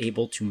being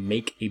able to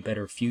make a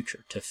better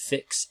future, to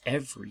fix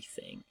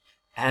everything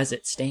as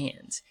it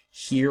stands,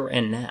 here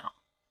and now.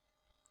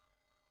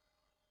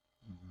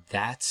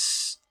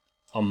 That's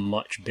a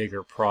much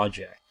bigger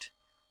project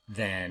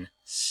than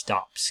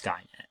Stop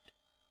Skynet.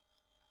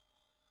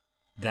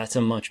 That's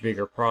a much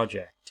bigger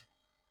project.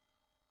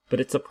 But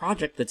it's a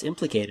project that's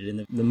implicated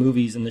in the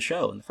movies and the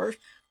show. In the first,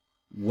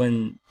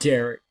 when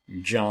Derek,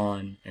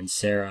 John, and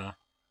Sarah,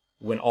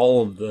 when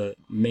all of the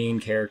main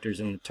characters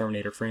in the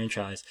Terminator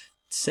franchise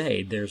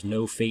say there's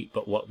no fate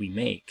but what we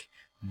make,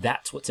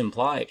 that's what's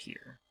implied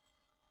here.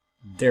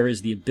 There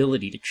is the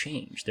ability to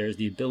change. There is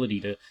the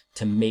ability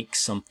to make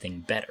something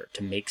better,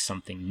 to make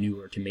something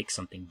newer, to make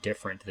something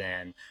different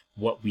than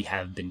what we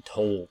have been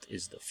told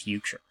is the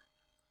future.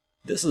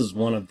 This is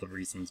one of the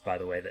reasons, by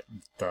the way, that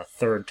the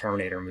third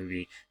Terminator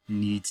movie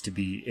needs to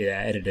be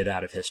edited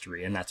out of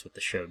history, and that's what the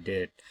show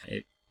did.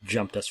 It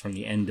jumped us from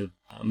the end of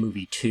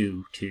movie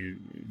 2 to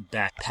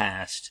back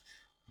past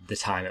the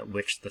time at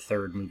which the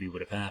third movie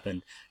would have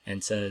happened,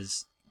 and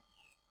says,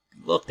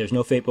 look, there's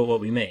no fate but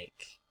what we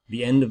make.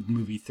 The end of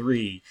movie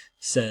 3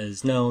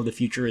 says, no, the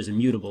future is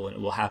immutable and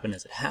it will happen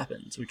as it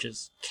happens, which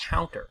is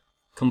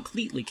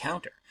completely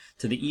counter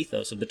to the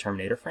ethos of the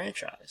Terminator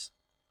franchise.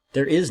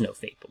 There is no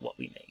fate but what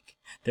we make.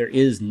 There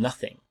is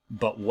nothing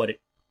but what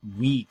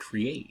we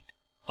create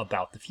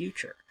about the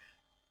future.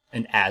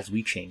 And as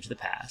we change the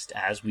past,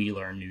 as we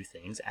learn new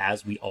things,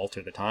 as we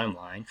alter the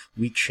timeline,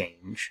 we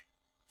change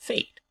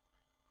fate.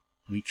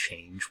 We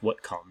change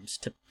what comes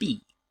to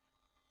be.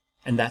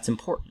 And that's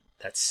important.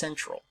 That's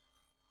central.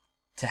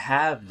 To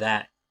have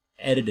that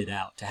edited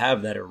out, to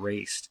have that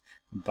erased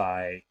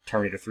by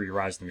Terminator 3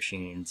 Rise of the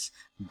Machines,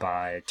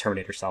 by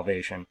Terminator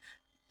Salvation,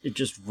 it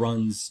just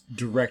runs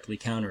directly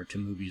counter to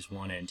movies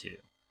 1 and 2.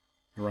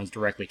 It runs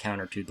directly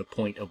counter to the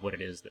point of what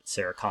it is that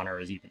Sarah Connor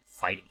is even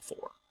fighting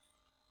for.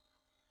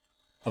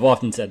 I've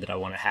often said that I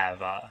want to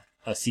have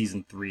a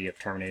season 3 of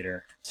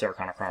Terminator Sarah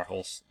Connor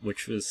Chronicles,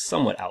 which was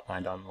somewhat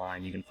outlined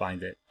online. You can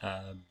find it,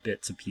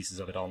 bits and pieces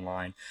of it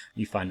online.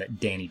 You find that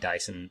Danny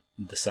Dyson,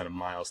 the son of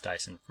Miles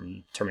Dyson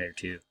from Terminator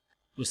 2,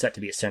 was set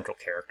to be a central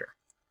character.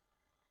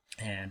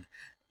 And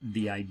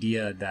the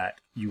idea that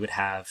you would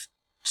have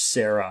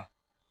Sarah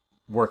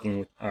working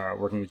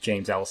with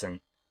James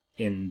Ellison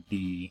in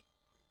the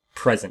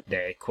present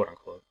day, quote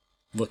unquote,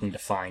 looking to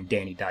find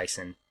Danny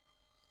Dyson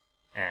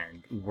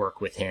and work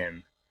with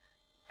him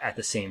at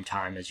the same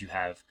time as you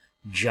have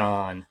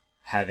John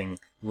having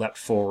leapt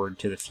forward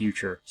to the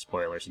future,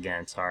 spoilers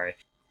again, sorry,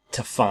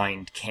 to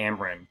find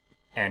Cameron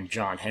and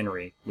John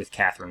Henry with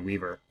Catherine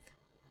Weaver,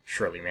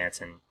 Shirley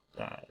Manson,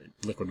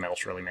 Liquid Metal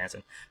Shirley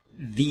Manson.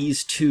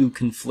 These two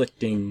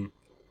conflicting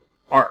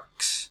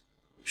arcs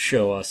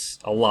show us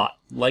a lot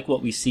like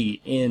what we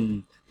see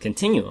in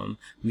Continuum.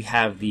 We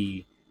have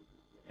the,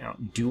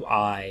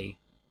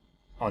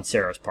 on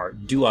Sarah's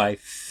part, do I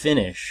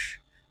finish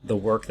the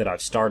work that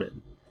I've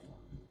started?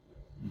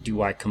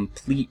 Do I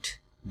complete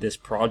this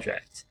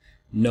project,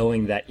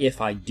 knowing that if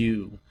I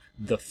do,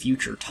 the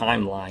future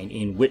timeline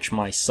in which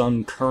my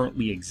son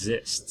currently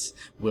exists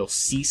will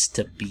cease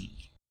to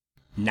be?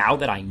 Now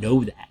that I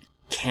know that,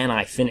 can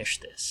I finish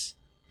this?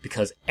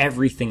 Because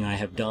everything I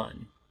have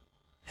done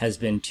has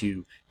been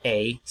to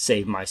A,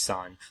 save my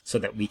son so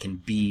that we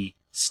can B,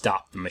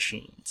 stop the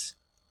machines.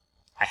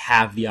 I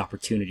have the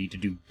opportunity to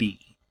do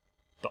B,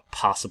 but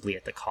possibly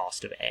at the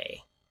cost of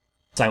A.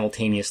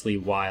 Simultaneously,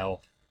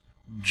 while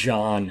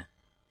John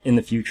in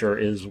the future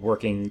is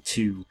working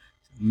to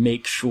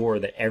make sure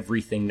that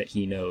everything that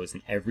he knows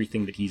and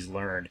everything that he's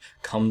learned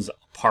comes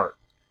apart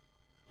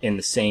in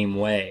the same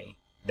way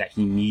that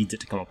he needs it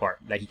to come apart,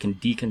 that he can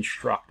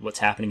deconstruct what's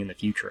happening in the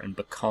future and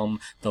become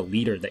the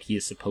leader that he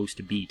is supposed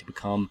to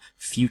become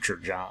future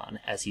John,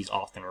 as he's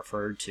often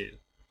referred to,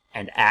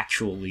 and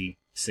actually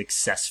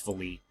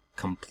successfully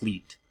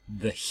complete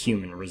the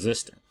human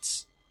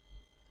resistance.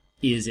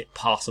 Is it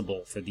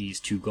possible for these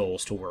two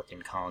goals to work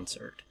in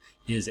concert?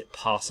 Is it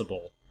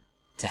possible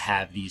to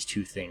have these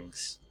two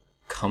things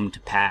come to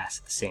pass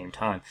at the same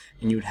time?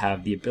 And you would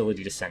have the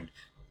ability to send,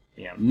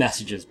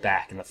 messages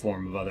back in the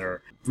form of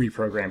other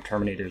reprogrammed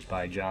Terminators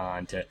by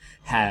John, to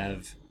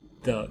have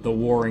the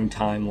warring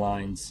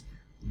timelines,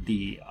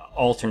 the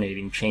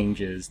alternating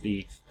changes,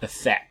 the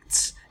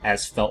effects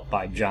as felt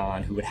by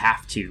John, who would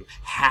have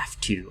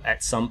to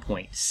at some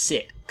point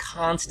sit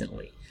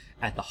constantly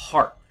at the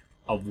heart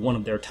of one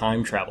of their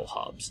time travel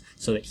hubs,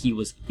 so that he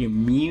was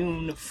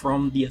immune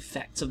from the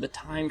effects of the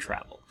time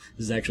travel.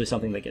 This is actually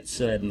something that gets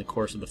said in the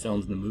course of the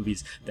films and the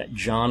movies, that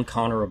John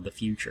Connor of the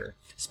future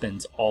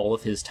spends all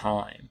of his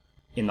time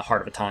in the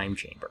heart of a time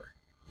chamber,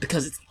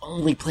 because it's the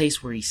only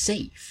place where he's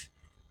safe.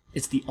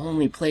 It's the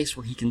only place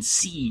where he can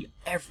see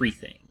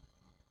everything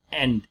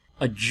and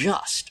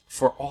adjust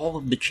for all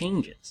of the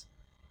changes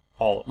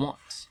all at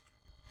once.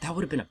 That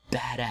would have been a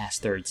badass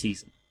third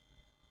season.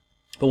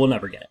 But we'll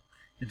never get it.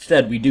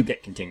 Instead, we do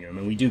get Continuum,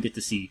 and we do get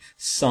to see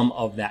some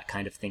of that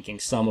kind of thinking,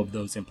 some of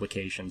those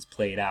implications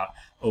played out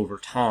over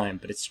time,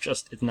 but it's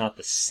not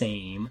the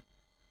same,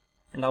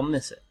 and I'll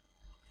miss it.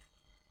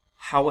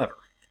 However,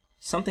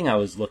 something I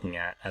was looking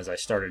at as I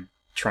started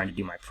trying to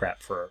do my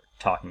prep for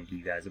talking to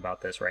you guys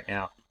about this right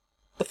now,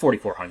 the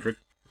 4400,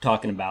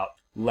 talking about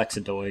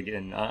Lexadoig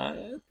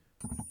and...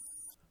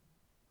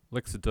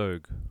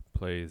 Lexadoig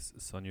plays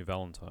Sonia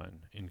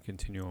Valentine in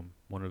Continuum,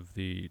 one of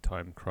the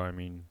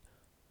time-criming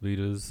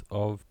leaders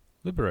of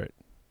Liberate,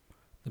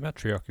 the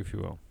matriarch, if you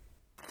will.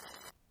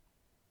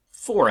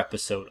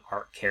 4-episode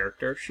arc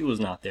character. She was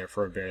not there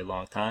for a very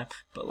long time,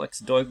 but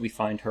Lexadoig, we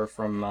find her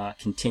from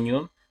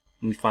Continuum,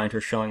 and we find her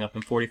showing up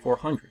in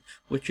 4400,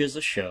 which is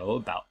a show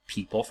about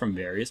people from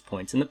various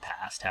points in the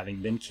past having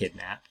been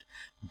kidnapped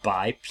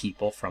by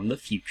people from the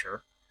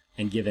future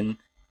and given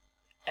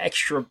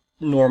extra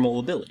normal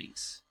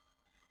abilities,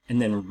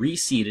 and then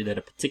reseated at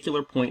a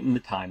particular point in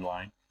the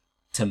timeline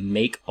to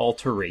make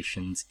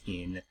alterations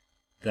in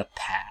the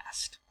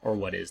past, or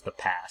what is the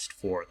past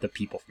for the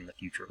people from the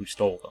future who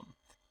stole them.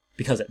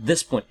 Because at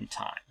this point in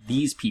time,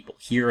 these people,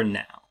 here and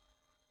now,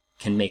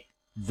 can make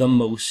the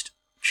most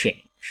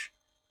change,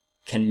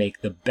 can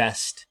make the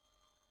best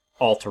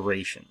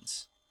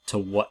alterations to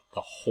what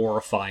the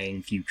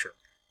horrifying future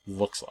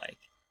looks like,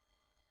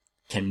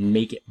 can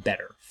make it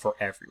better for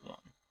everyone.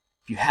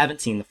 If you haven't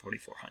seen the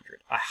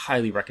 4400, I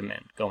highly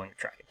recommend going to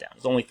track it down.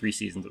 It's only 3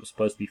 seasons. It was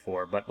supposed to be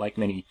 4, but like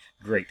many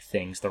great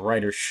things, the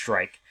writer's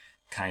strike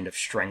kind of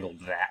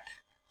strangled that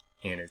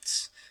in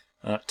its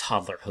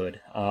toddlerhood,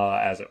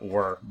 as it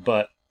were.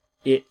 But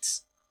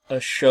it's a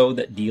show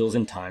that deals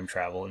in time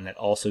travel, and that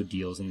also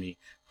deals in the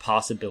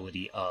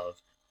possibility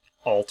of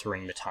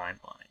altering the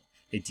timeline.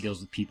 It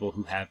deals with people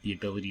who have the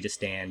ability to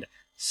stand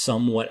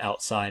somewhat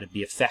outside of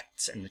the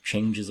effects and the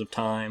changes of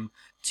time,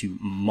 to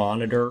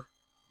monitor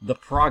the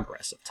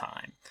progress of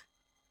time.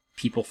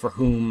 People for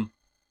whom,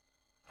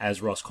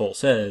 as Russ Cole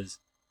says,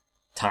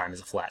 time is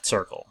a flat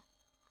circle.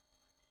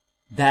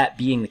 That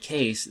being the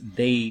case,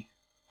 they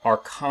are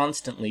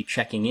constantly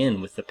checking in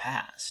with the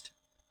past,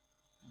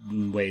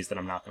 in ways that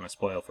I'm not going to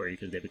spoil for you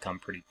because they become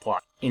pretty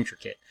plot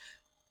intricate.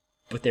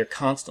 But they're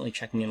constantly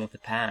checking in with the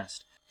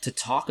past to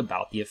talk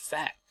about the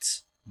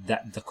effects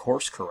that the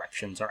course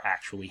corrections are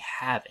actually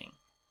having.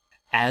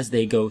 As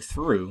they go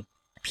through,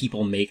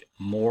 people make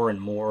more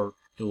and more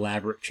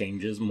elaborate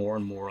changes, more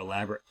and more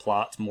elaborate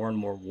plots, more and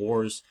more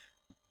wars,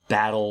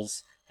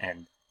 battles,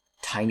 and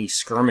tiny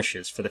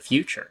skirmishes for the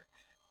future.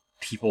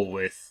 People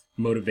with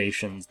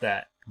motivations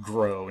that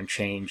grow and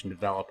change and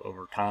develop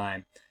over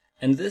time.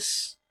 And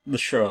the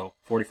show,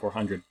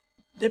 4400,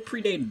 it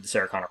predated the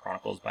Sarah Connor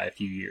Chronicles by a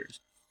few years.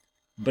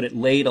 But it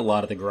laid a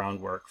lot of the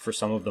groundwork for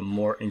some of the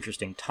more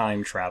interesting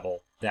time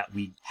travel that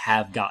we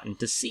have gotten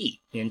to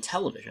see in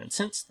television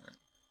since then.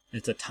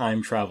 It's a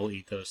time travel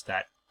ethos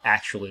that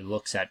actually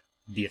looks at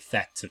the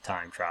effects of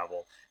time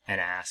travel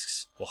and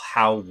asks, well,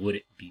 how would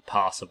it be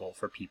possible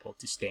for people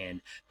to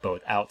stand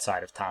both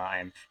outside of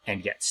time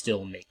and yet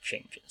still make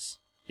changes?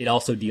 It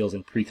also deals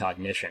in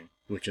precognition,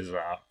 which is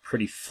a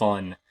pretty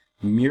fun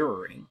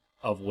mirroring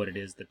of what it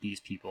is that these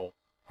people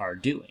are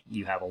doing.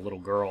 You have a little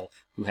girl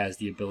who has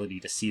the ability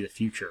to see the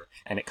future,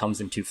 and it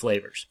comes in 2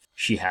 flavors.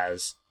 She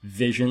has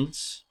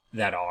visions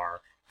that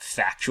are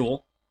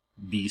factual.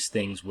 These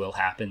things will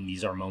happen.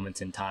 These are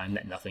moments in time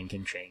that nothing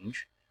can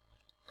change.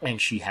 And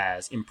she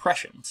has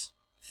impressions,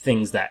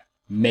 things that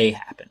may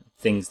happen,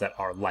 things that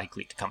are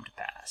likely to come to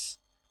pass.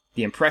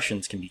 The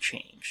impressions can be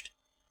changed.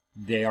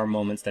 They are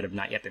moments that have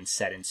not yet been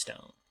set in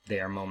stone.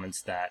 They are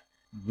moments that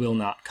will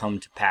not come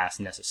to pass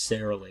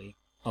necessarily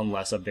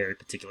unless a very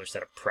particular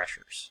set of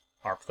pressures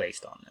are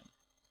placed on them.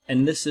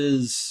 And this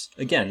is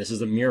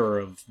a mirror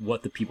of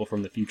what the people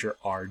from the future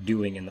are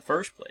doing in the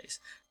first place.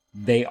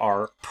 They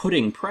are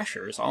putting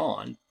pressures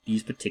on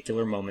these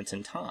particular moments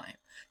in time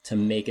to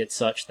make it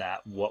such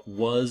that what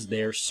was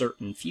their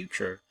certain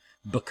future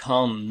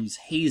becomes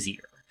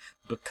hazier,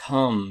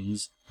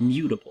 becomes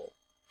mutable,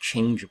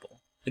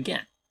 changeable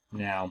again.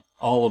 Now,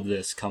 all of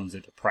this comes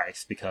at a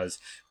price, because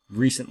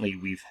recently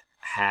we've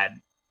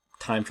had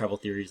time travel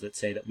theories that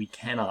say that we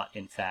cannot,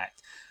 in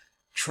fact,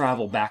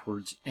 travel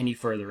backwards any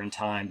further in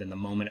time than the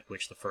moment at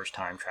which the first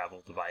time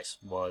travel device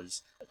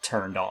was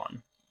turned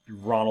on.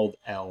 Ronald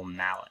L.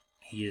 Mallet,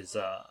 He is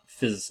a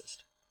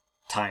physicist,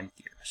 time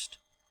theorist.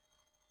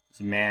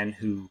 He's a man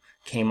who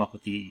came up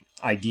with the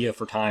idea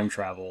for time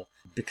travel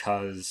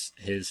because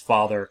his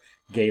father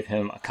gave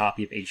him a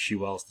copy of H.G.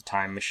 Wells' The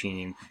Time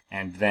Machine,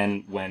 and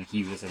then when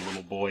he was a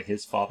little boy,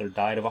 his father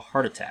died of a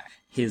heart attack.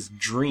 His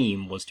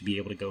dream was to be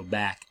able to go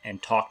back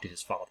and talk to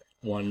his father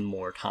one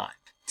more time,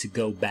 to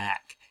go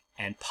back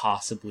and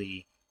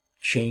possibly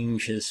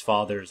change his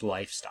father's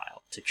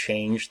lifestyle, to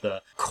change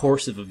the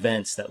course of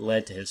events that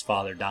led to his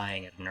father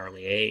dying at an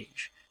early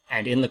age.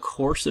 And in the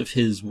course of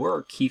his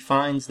work, he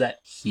finds that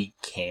he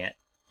can't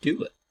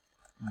do it.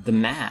 The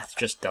math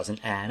just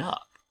doesn't add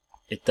up.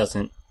 It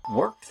doesn't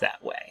work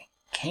that way.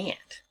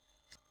 Can't.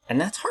 And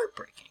that's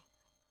heartbreaking.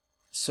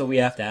 So we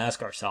have to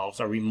ask ourselves,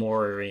 are we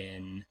more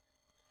in,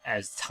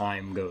 as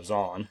time goes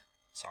on,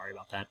 sorry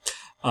about that,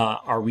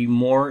 are we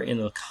more in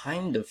the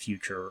kind of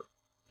future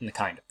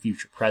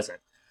present,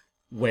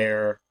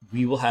 where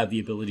we will have the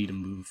ability to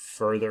move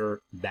further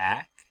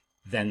back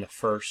than the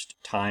first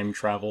time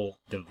travel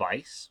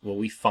device? Will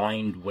we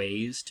find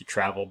ways to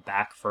travel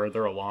back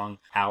further along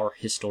our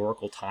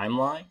historical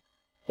timeline?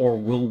 Or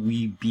will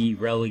we be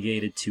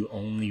relegated to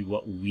only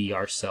what we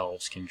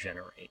ourselves can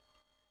generate?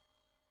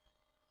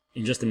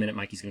 In just a minute,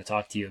 Mikey's going to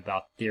talk to you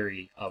about the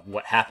theory of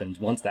what happens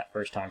once that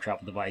first time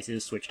travel device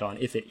is switched on,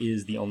 if it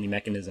is the only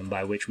mechanism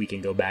by which we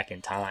can go back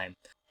in time.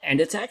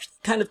 And it's actually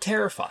kind of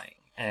terrifying.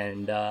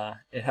 And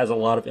it has a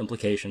lot of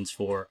implications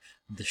for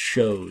the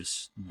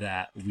shows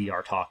that we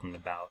are talking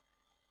about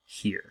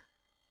here.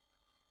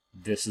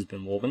 This has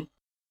been Wolven.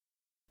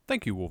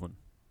 Thank you, Wolven,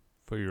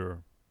 for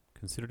your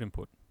considered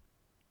input.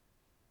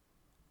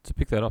 To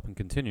pick that up and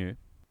continue,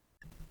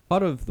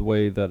 part of the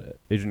way that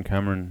Agent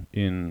Cameron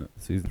in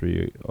Season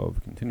 3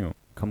 of Continuum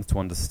comes to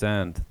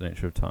understand the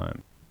nature of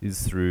time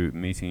is through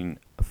meeting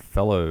a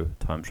fellow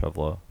time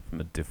traveler from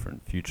a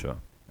different future.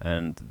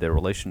 And their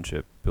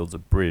relationship builds a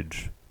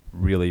bridge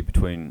really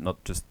between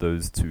not just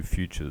those two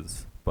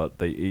futures, but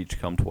they each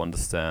come to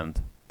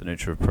understand the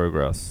nature of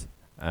progress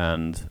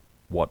and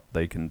what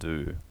they can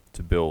do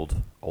to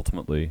build,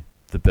 ultimately,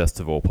 the best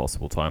of all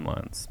possible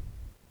timelines.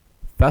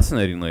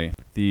 Fascinatingly,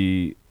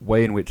 the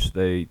way in which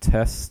they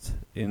test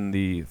in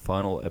the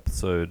final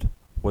episode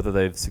whether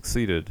they've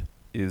succeeded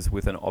is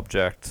with an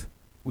object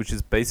which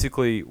is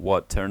basically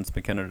what Terence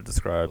McKenna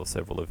described in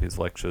several of his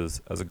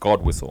lectures as a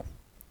God whistle.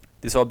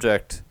 This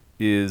object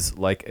is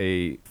like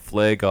a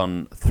flare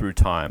gun through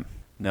time.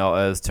 Now,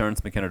 as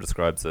Terence McKenna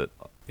describes it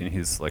in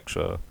his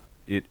lecture,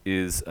 it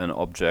is an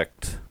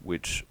object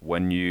which,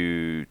 when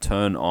you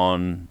turn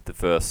on the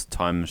first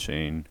time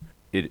machine,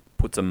 it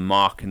puts a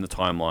mark in the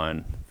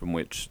timeline from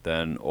which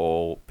then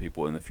all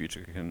people in the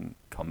future can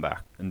come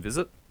back and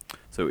visit.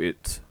 So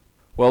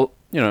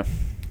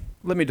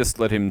let me just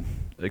let him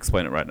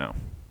explain it right now.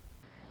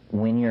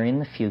 When you're in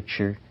the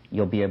future,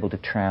 you'll be able to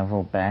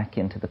travel back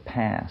into the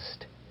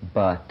past,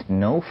 but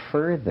no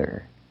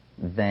further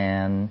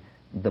than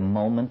the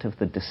moment of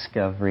the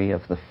discovery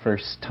of the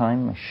first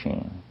time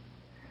machine.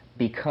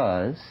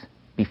 Because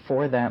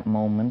before that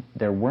moment,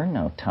 there were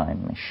no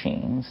time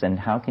machines, and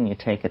how can you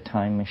take a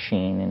time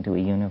machine into a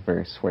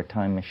universe where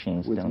time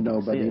machines don't exist? With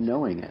nobody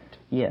knowing it.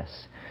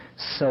 Yes.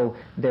 So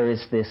there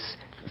is this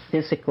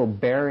physical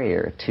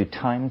barrier to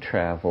time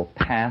travel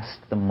past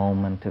the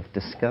moment of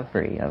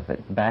discovery of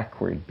it,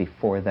 backward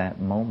before that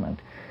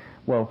moment.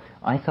 Well,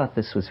 I thought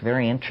this was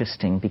very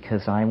interesting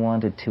because I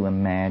wanted to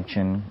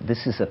imagine,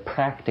 this is a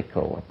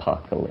practical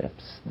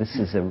apocalypse. This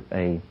is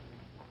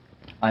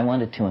I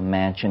wanted to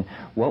imagine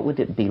what would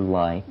it be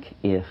like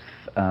if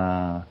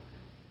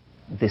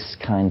this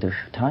kind of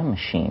time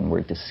machine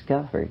were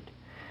discovered.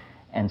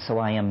 And so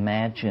I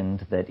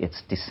imagined that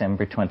it's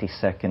December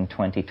 22nd,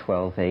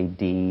 2012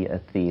 AD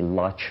at the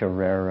La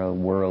Carrera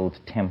World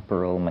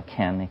Temporal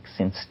Mechanics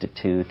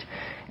Institute,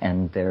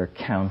 and they're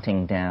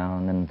counting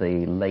down, and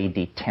the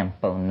Lady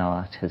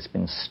Temponaut has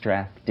been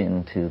strapped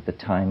into the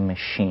time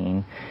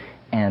machine,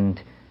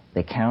 and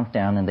they count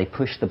down and they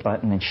push the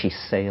button and she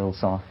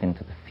sails off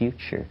into the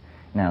future.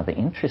 Now the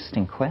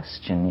interesting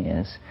question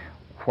is,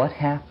 what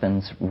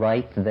happens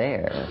right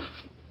there?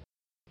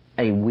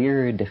 A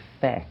weird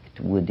effect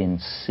would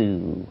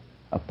ensue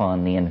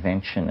upon the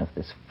invention of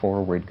this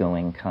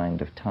forward-going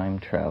kind of time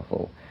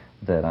travel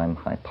that I'm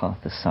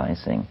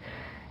hypothesizing.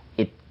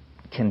 It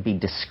can be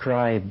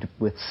described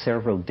with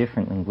several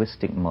different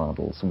linguistic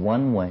models.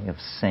 One way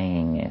of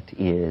saying it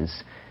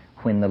is,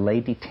 when the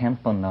Lady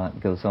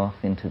Temponaut goes off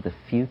into the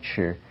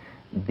future,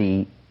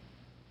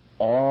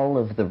 all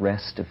of the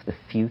rest of the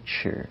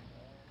future,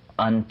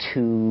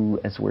 unto,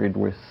 as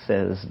Wordsworth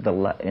says,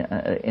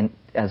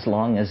 as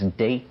long as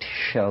date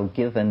shall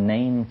give a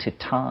name to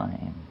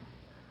time,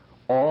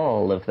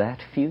 all of that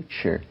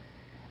future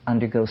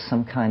undergoes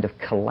some kind of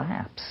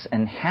collapse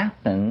and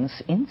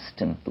happens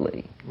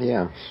instantly.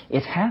 Yeah.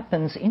 It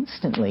happens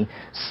instantly,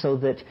 so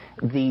that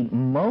the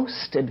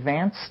most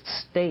advanced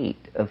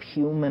state of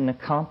human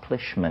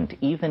accomplishment,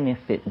 even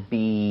if it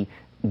be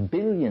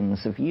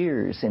billions of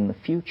years in the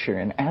future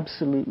and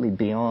absolutely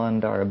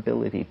beyond our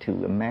ability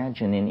to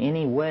imagine in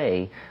any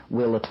way,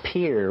 will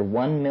appear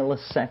 1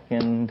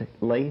 millisecond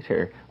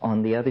later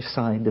on the other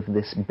side of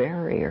this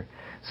barrier.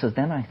 So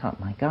then I thought,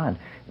 my God,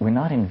 we're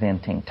not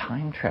inventing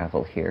time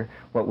travel here.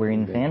 What we're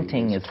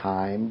inventing is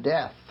time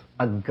death.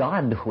 A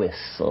God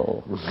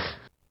whistle.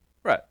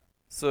 Right.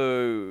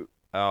 So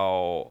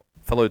our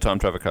fellow time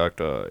travel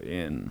character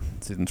in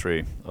season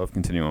 3 of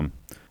Continuum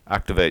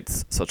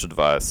activates such a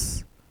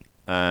device,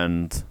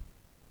 and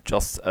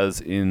just as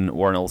in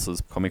Warren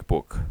Ellis's comic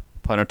book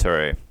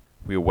Planetary,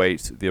 we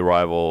await the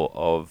arrival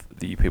of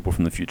the people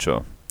from the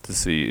future to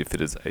see if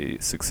it is a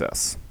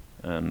success.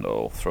 And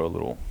I'll throw a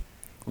little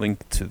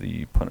link to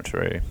the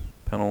Planetary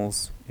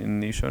panels in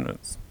the show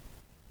notes.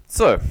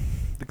 So,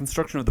 the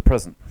construction of the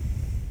present.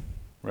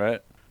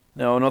 Right?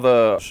 Now,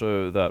 another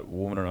show that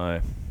Woman and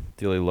I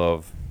dearly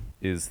love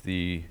is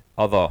the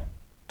other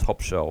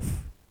top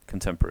shelf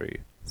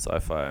contemporary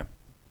sci-fi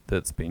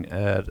that's been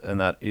aired, and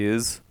that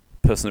is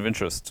Person of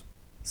Interest.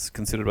 It's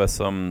considered by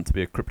some to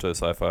be a crypto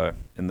sci-fi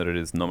in that it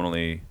is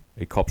nominally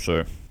a cop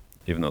show,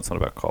 even though it's not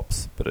about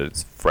cops, but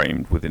it's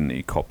framed within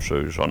the cop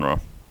show genre,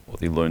 or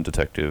the lone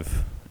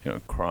detective,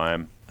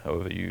 crime,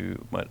 however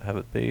you might have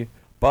it be.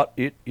 But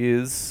it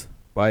is,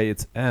 by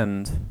its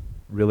end,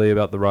 really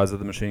about the rise of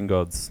the machine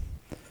gods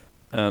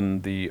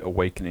and the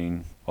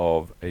awakening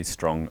of a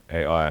strong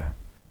AI.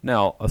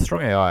 Now, a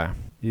strong AI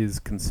is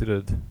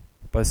considered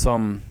by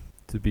some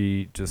to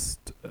be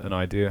just an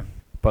idea,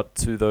 but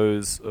to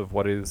those of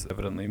what is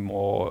evidently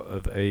more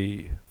of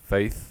a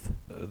faith,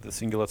 the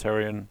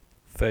singularitarian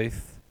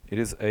faith, it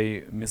is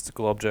a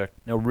mystical object.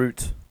 Now,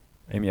 Root,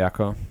 Amy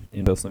Acker,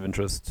 in Person of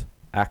Interest,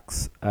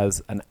 acts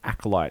as an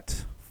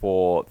acolyte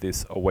for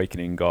this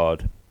awakening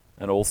god,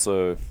 and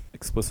also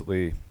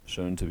explicitly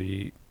shown to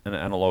be an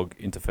analog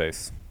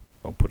interface.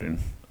 I'll put in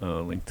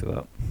a link to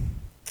that.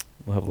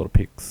 We'll have a lot of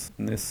picks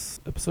in this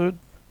episode.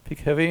 Pick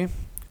heavy,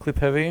 clip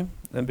heavy,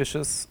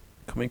 ambitious,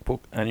 comic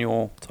book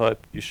annual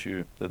type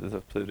issue that this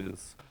episode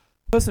is.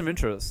 Person of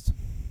Interest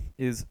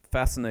is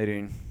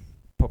fascinating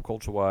pop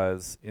culture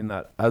wise in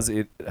that as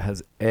it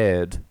has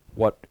aired,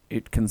 what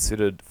it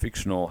considered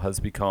fictional has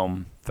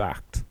become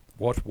fact.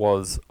 What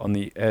was on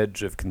the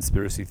edge of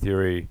conspiracy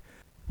theory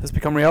has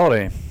become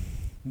reality.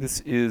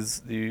 This is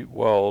the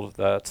world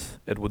that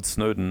Edward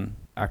Snowden,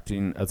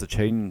 acting as a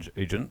change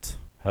agent,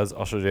 has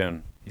ushered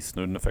in. The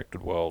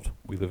Snowden-affected world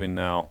we live in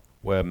now,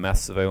 where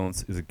mass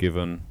surveillance is a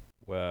given,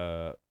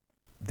 where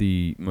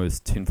the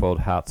most tinfoiled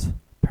hat,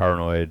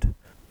 paranoid,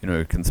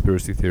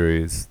 conspiracy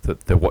theories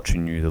that they're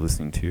watching you, they're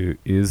listening to you,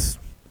 it's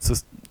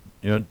just,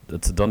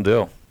 it's a done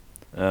deal.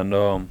 And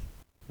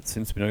it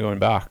seems to be no going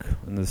back.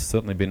 And there's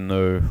certainly been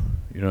no,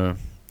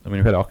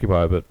 we've had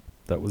Occupy, but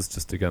that was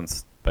just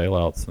against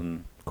bailouts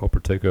and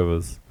corporate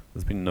takeovers.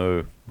 There's been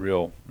no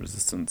real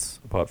resistance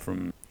apart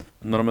from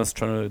Anonymous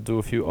trying to do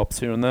a few ops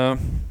here and there,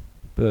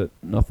 but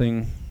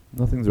nothing's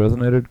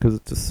resonated because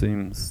it just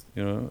seems,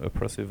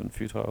 oppressive and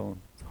futile.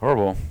 It's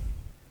horrible,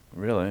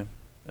 really.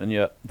 And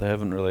yet they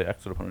haven't really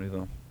acted upon it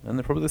either. And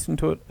they're probably listening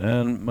to it.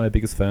 And my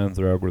biggest fans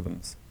are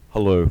algorithms.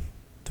 Hello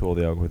to all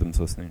the algorithms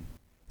listening.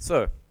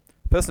 So,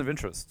 Person of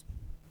Interest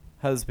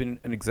has been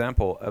an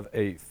example of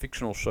a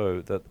fictional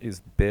show that is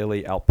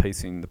barely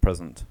outpacing the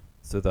present,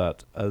 so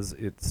that as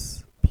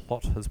its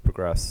plot has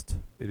progressed,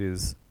 it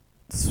is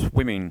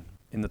swimming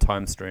in the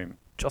time stream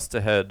just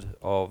ahead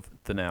of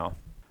the now,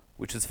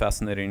 which is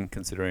fascinating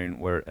considering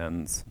where it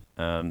ends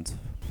and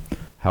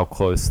how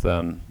close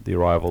then the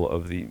arrival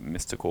of the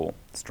mystical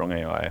strong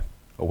AI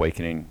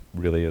awakening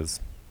really is.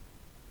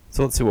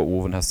 So let's see what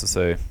Wolven has to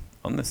say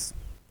on this.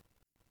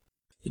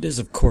 It is,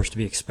 of course, to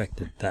be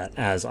expected that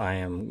as I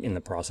am in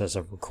the process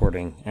of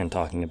recording and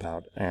talking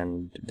about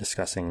and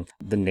discussing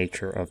the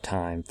nature of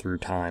time through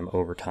time,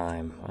 over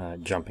time,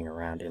 jumping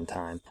around in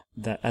time,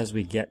 that as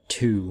we get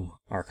to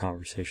our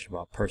conversation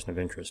about Person of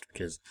Interest,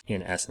 which is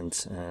in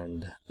essence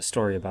and a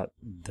story about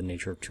the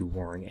nature of two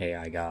warring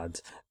AI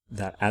gods,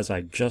 that as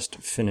I just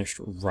finished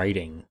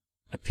writing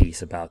a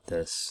piece about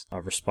this, a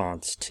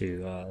response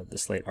to the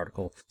Slate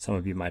article some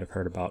of you might have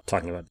heard about,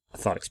 talking about a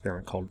thought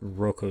experiment called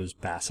Rocco's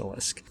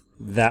Basilisk.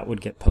 That would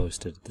get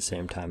posted at the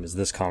same time as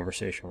this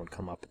conversation would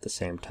come up at the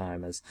same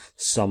time as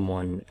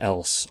someone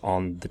else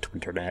on the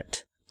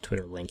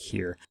Twitter link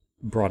here,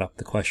 brought up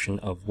the question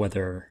of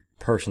whether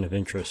Person of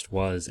Interest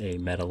was a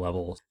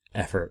meta-level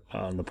effort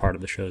on the part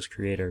of the show's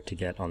creator to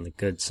get on the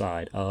good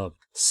side of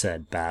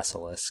said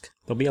basilisk.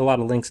 There'll be a lot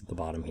of links at the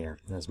bottom here.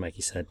 As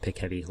Mikey said, pick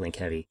heavy, link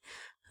heavy,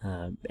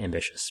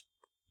 ambitious,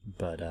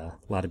 but a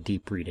lot of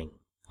deep reading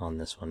on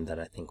this one that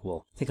I think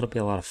it'll be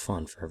a lot of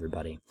fun for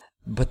everybody.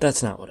 But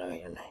that's not what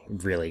I'm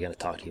really going to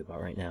talk to you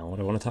about right now. What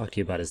I want to talk to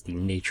you about is the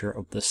nature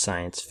of the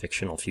science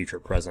fictional future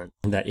present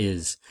that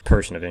is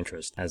Person of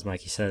Interest. As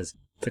Mikey says,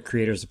 the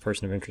creators of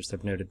Person of Interest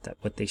have noted that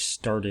what they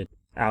started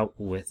out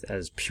with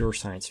as pure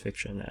science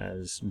fiction,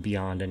 as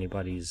beyond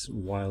anybody's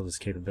wildest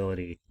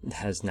capability,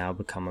 has now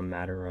become a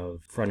matter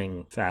of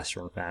running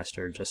faster and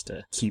faster just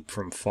to keep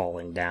from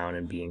falling down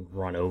and being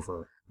run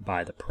over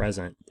by the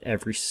present.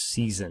 Every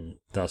season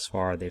thus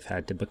far, they've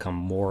had to become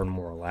more and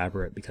more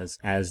elaborate because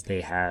as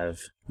they have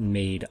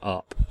made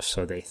up,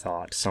 so they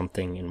thought,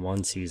 something in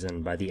one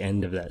season, by the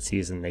end of that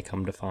season, they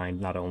come to find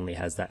not only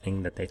has that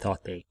thing that they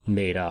thought they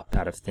made up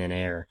out of thin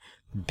air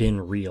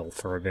been real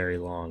for a very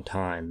long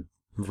time,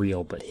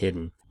 real but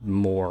hidden,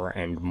 more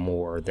and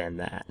more than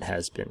that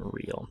has been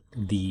real.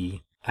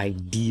 The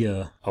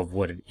idea of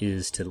what it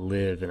is to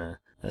live in a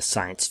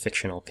science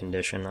fictional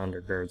condition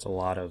undergirds a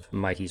lot of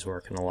Mighty's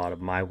work and a lot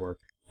of my work,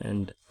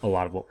 and a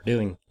lot of what we're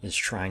doing is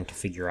trying to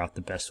figure out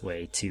the best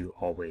way to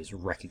always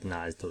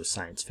recognize those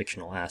science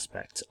fictional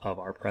aspects of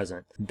our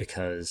present,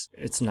 because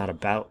it's not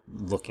about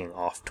looking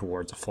off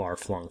towards a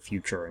far-flung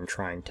future and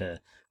trying to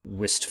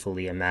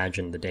wistfully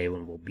imagine the day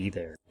when we'll be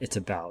there. It's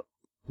about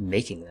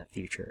making that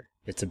future.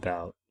 It's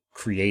about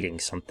creating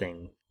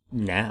something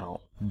now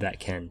that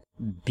can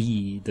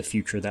be the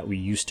future that we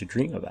used to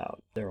dream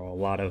about. There are a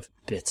lot of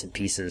bits and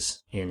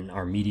pieces in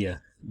our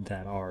media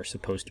that are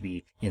supposed to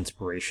be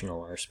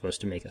inspirational, are supposed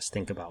to make us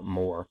think about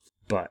more,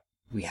 but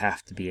we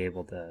have to be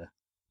able to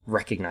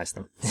recognize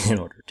them in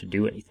order to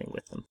do anything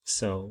with them.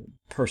 So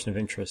Person of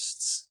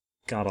Interest's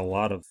got a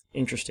lot of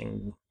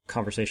interesting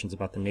conversations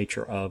about the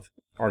nature of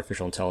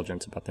artificial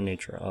intelligence, about the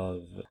nature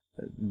of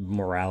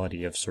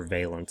morality of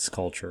surveillance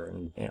culture,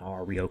 and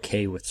are we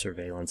okay with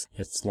surveillance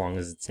as long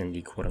as it's in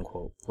the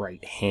quote-unquote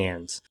right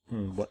hands,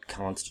 and what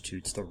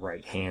constitutes the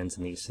right hands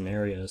in these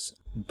scenarios.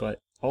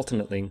 But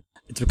ultimately,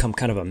 it's become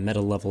kind of a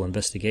meta-level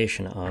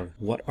investigation of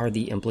what are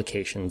the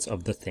implications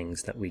of the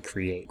things that we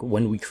create.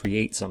 When we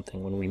create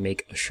something, when we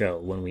make a show,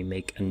 when we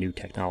make a new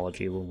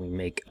technology, when we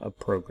make a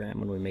program,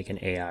 when we make an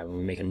AI, when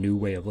we make a new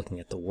way of looking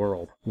at the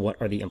world, what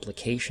are the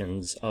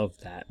implications of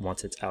that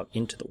once it's out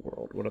into the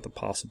world? What are the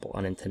possible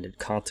unintended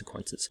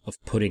consequences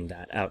of putting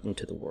that out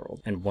into the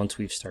world? And once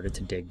we've started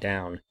to dig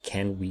down,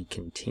 can we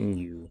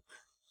continue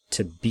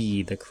to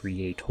be the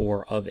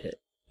creator of it?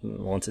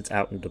 Once it's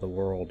out into the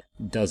world,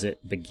 does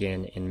it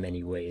begin in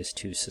many ways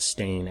to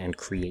sustain and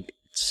create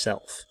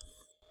itself?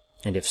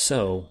 And if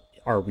so,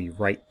 are we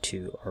right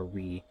to? Are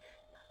we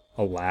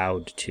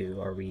allowed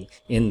to? Are we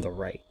in the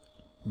right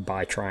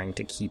by trying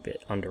to keep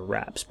it under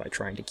wraps, by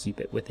trying to keep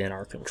it within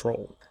our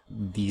control?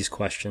 These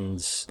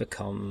questions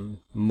become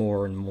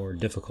more and more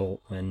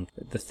difficult when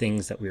the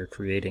things that we are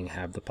creating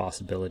have the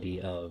possibility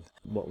of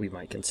what we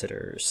might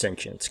consider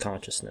sentience,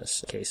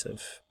 consciousness, in the case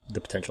of the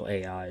potential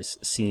AIs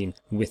seen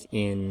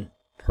within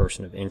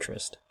Person of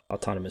Interest.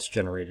 Autonomous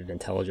generated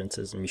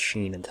intelligences and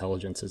machine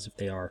intelligences, if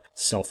they are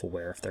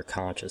self-aware, if they're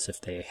conscious,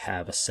 if they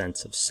have a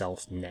sense of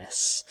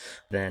selfness,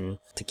 then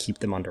to keep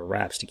them under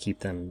wraps, to keep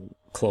them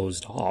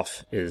closed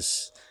off,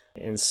 is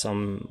in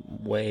some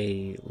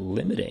way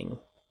limiting,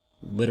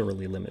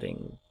 literally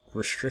limiting,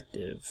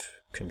 restrictive,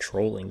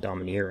 controlling,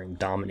 domineering,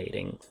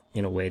 dominating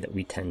in a way that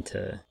we tend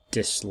to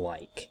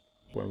dislike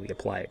when we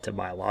apply it to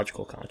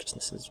biological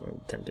consciousnesses, when we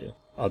tend to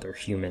other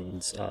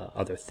humans,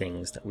 other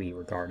things that we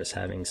regard as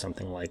having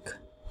something like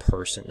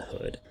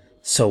personhood.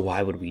 So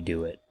why would we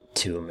do it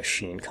to a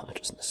machine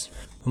consciousness?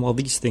 And while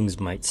these things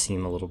might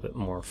seem a little bit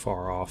more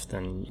far off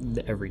than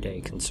the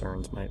everyday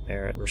concerns might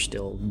merit, we're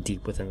still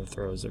deep within the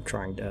throes of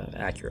trying to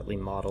accurately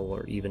model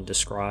or even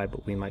describe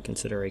what we might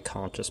consider a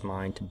conscious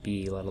mind to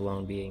be, let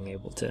alone being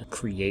able to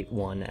create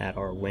one at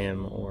our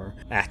whim or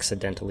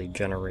accidentally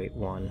generate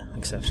one,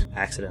 except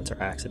accidents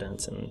are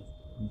accidents, and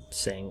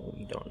saying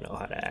we don't know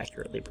how to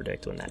accurately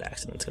predict when that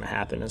accident's going to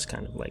happen is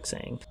kind of like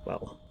saying,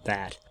 well,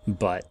 that.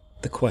 But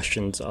the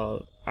questions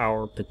of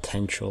our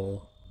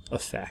potential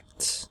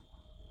effects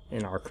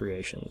in our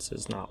creations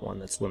is not one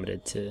that's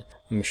limited to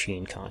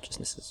machine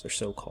consciousnesses or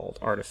so-called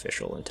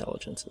artificial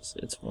intelligences.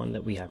 It's one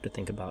that we have to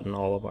think about in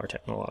all of our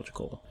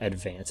technological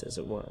advances.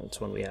 It's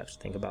one we have to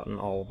think about in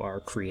all of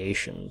our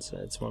creations.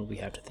 It's one we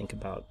have to think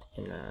about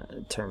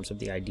in terms of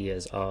the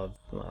ideas of,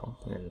 well,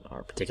 in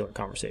our particular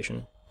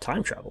conversation,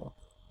 time travel.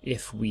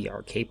 If we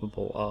are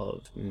capable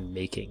of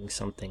making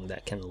something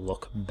that can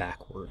look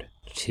backward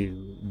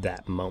to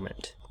that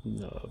moment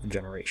of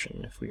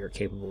generation, if we are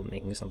capable of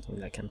making something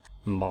that can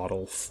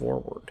model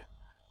forward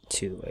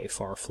to a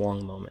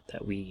far-flung moment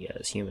that we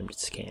as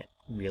humans can't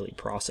really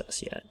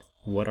process yet,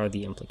 what are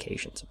the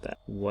implications of that?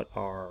 What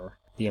are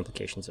the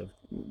implications of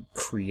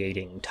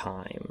creating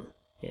time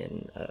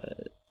in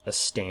a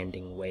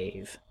standing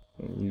wave,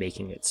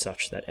 making it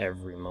such that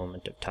every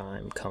moment of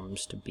time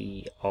comes to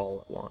be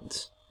all at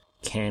once?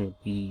 Can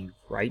we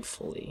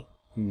rightfully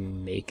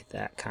make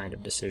that kind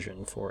of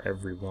decision for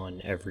everyone,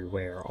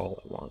 everywhere,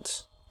 all at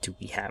once? Do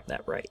we have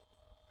that right?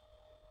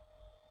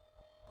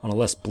 On a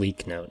less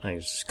bleak note, I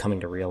was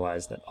coming to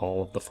realize that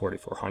all of the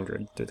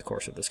 4400 through the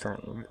course of this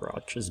current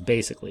rewatch is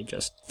basically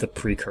just the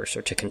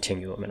precursor to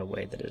Continuum in a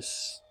way that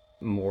is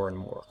more and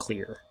more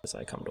clear as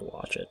I come to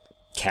watch it.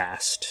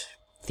 Cast,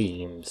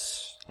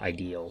 themes,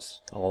 ideals,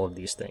 all of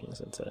these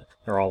things.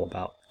 They're all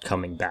about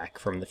coming back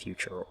from the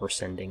future or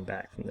sending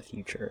back from the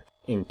future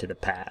into the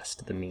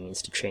past, the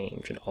means to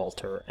change and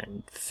alter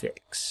and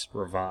fix,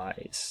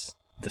 revise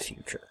the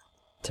future,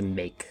 to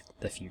make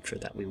the future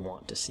that we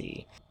want to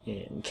see.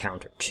 in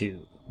counter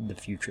to the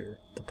future,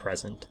 the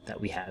present that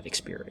we have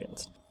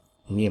experienced.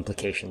 And the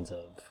implications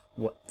of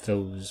what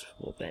those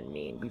will then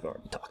mean, we've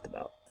already talked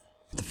about.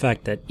 The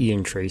fact that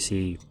Ian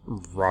Tracy,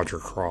 Roger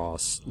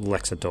Cross,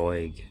 Lexa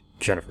Doig,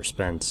 Jennifer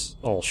Spence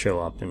all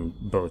show up in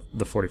both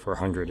the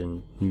 4400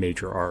 and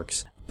major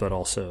arcs, but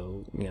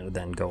also,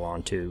 then go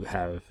on to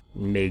have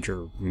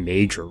major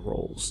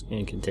roles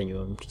in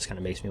Continuum, just kind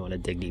of makes me want to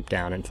dig deep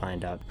down and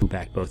find out who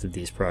backed both of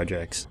these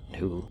projects,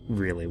 who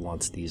really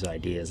wants these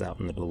ideas out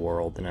into the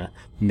world in a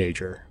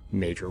major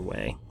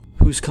way.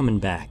 Who's coming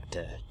back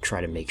to try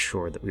to make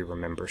sure that we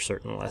remember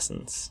certain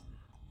lessons?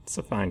 It's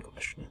a fine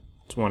question.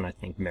 It's one I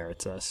think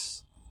merits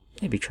us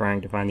maybe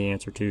trying to find the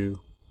answer to,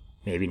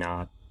 maybe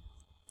not,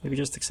 maybe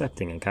just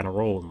accepting and kind of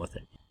rolling with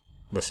it,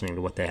 listening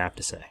to what they have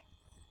to say.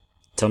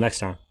 Till next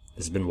time,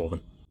 this has been Woven.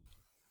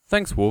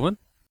 Thanks, Woven.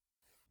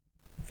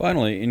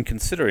 Finally, in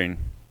considering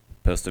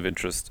Person of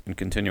Interest and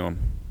Continuum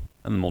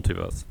and the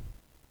multiverse,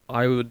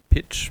 I would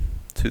pitch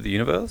to the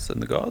universe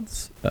and the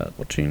gods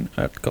watching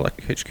at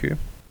Galactic HQ a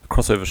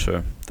crossover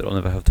show that I'll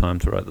never have time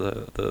to write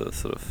the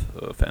sort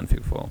of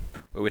fanfic for,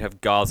 where we'd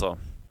have Gaza,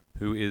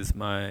 who is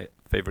my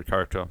favorite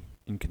character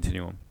in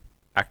Continuum,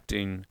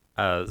 acting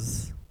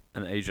as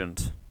an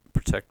agent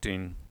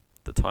protecting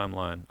the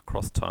timeline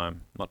across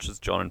time, much as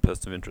John in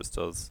Person of Interest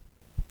does.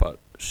 But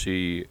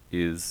she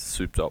is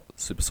souped up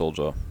super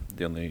soldier,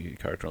 the only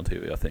character on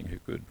TV I think who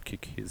could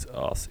kick his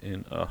ass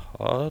in a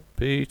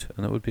heartbeat,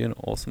 and that would be an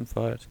awesome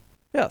fight.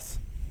 Yes,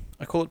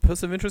 I call it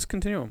Person of Interest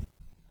Continuum.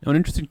 Now, an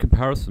interesting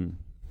comparison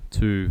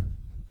to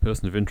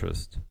Person of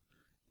Interest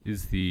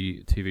is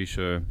the TV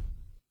show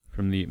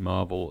from the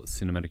Marvel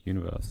Cinematic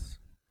Universe,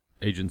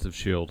 Agents of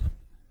S.H.I.E.L.D.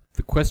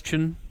 The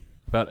question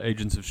about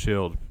Agents of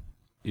S.H.I.E.L.D.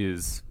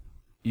 is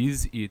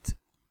it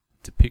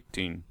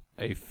depicting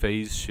a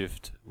phase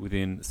shift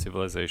within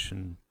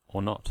civilization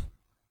or not?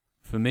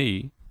 For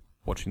me,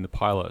 watching the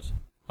pilot,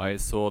 I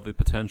saw the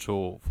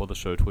potential for the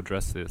show to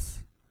address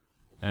this,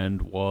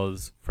 and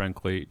was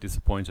frankly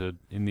disappointed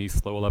in the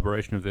slow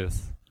elaboration of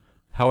this.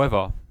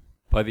 However,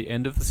 by the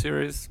end of the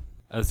series,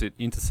 as it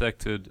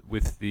intersected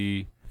with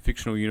the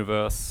fictional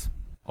universe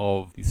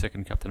of the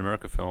second Captain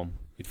America film,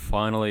 it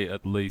finally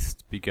at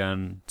least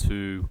began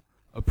to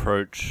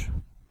approach,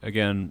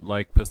 again,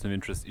 like Person of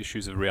Interest,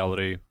 issues of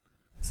reality,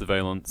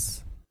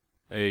 surveillance,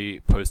 a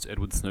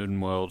post-Edward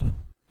Snowden world,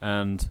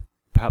 and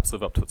perhaps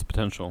live up to its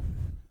potential.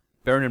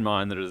 Bearing in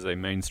mind that it is a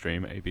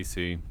mainstream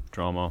ABC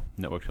drama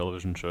network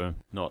television show,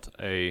 not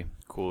a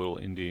cool little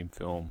indie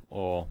film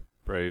or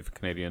brave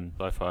Canadian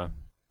sci-fi,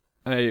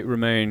 I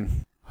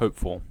remain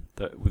hopeful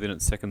that within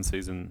its second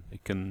season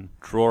it can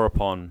draw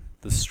upon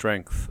the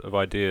strength of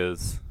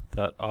ideas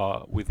that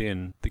are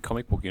within the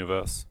comic book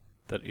universe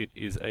that it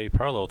is a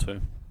parallel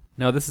to.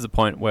 Now, this is a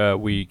point where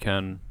we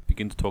can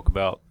begin to talk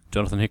about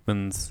Jonathan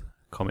Hickman's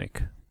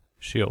comic,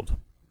 S.H.I.E.L.D.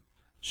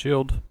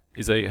 S.H.I.E.L.D.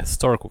 is a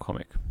historical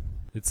comic.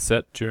 It's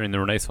set during the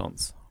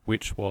Renaissance,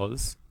 which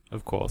was,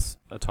 of course,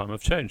 a time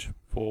of change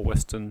for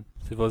Western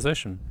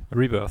civilization, a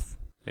rebirth,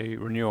 a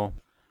renewal,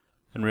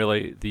 and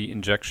really the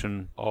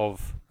injection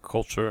of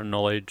culture and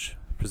knowledge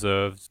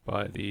preserved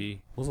by the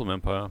Muslim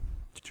Empire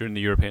during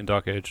the European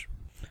Dark Age.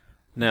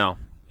 Now,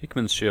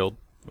 Hickman's S.H.I.E.L.D.,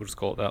 we'll just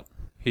call it that,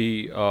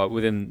 he,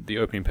 within the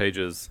opening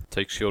pages,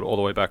 takes S.H.I.E.L.D. all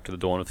the way back to the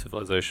dawn of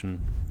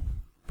civilization,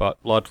 but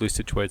largely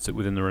situates it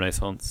within the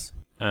Renaissance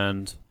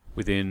and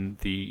within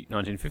the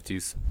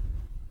 1950s.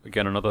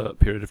 Again, another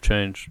period of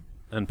change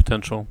and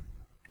potential.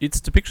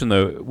 Its depiction,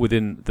 though,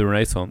 within the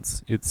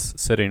Renaissance, its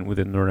setting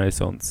within the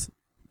Renaissance,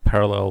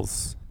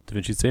 parallels Da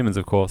Vinci's Demons,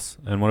 of course,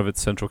 and one of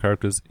its central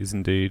characters is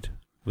indeed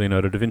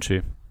Leonardo da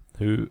Vinci,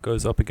 who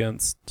goes up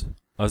against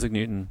Isaac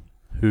Newton,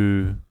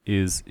 who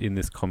is, in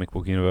this comic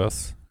book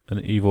universe, an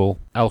evil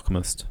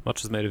alchemist,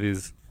 much as made of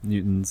his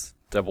Newton's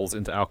devils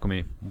into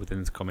alchemy within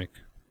his comic.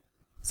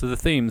 So the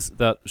themes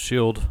that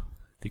S.H.I.E.L.D.,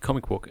 the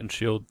comic book, and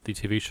S.H.I.E.L.D., the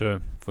TV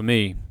show, for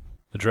me,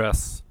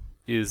 address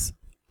is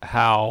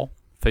how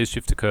phase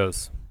shift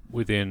occurs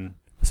within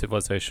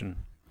civilization,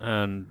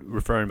 and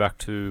referring back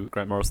to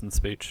Grant Morrison's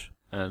speech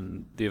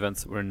and the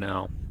events that we're in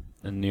now,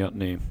 and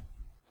Neoteny.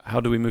 How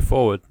do we move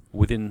forward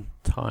within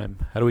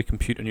time? How do we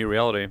compute a new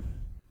reality?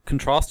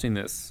 Contrasting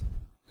this,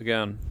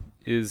 again,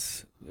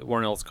 is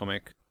Warren Ellis'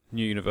 comic,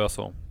 New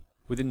Universal.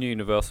 Within New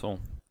Universal,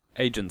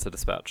 agents are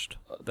dispatched.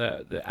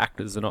 The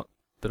actors are not,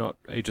 they're not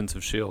agents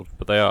of S.H.I.E.L.D.,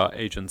 but they are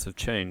agents of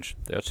change.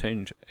 They are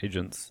change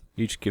agents,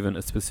 each given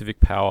a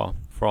specific power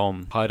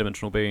from high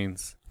dimensional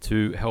beings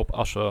to help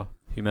usher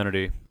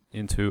humanity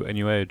into a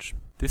new age.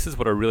 This is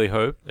what I really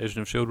hope Agent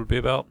of S.H.I.E.L.D. would be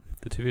about,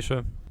 the TV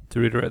show, to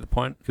reiterate the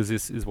point, because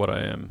this is what I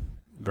am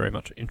very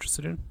much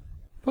interested in.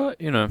 But,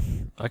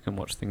 I can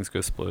watch things go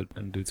explode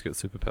and dudes get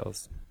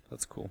superpowers.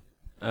 That's cool.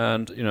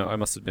 And, I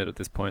must admit at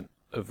this point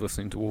of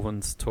listening to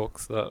Wolven's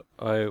talks that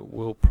I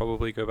will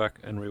probably go back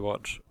and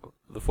rewatch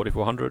the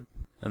 4400,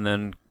 and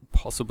then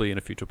possibly in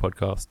a future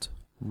podcast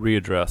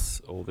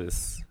readdress all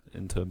this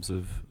in terms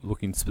of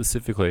looking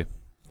specifically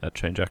at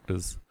change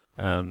actors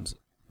and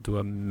do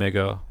a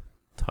mega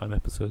time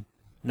episode.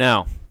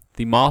 Now,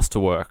 the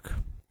masterwork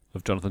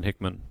of Jonathan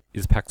Hickman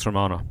is Pax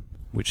Romana,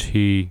 which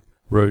he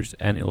wrote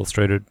and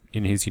illustrated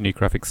in his unique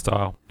graphic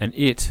style. And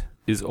it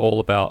is all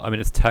about,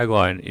 its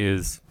tagline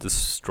is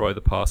destroy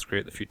the past,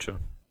 create the future.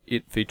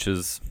 It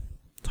features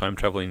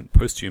time-traveling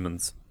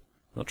post-humans,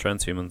 not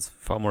transhumans,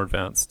 far more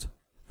advanced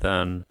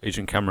than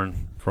Agent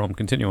Cameron from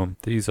Continuum.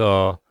 These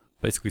are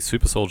basically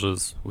super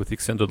soldiers with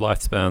extended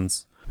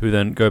lifespans who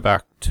then go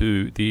back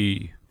to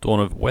the dawn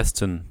of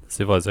Western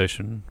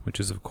civilization, which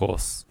is, of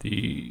course,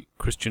 the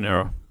Christian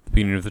era, the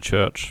beginning of the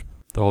Church,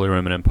 the Holy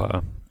Roman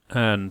Empire,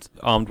 and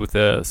armed with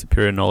their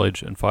superior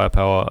knowledge and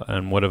firepower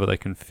and whatever they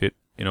can fit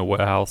in a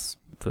warehouse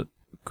that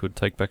could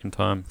take back in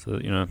time. So,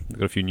 they've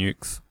got a few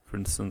nukes, for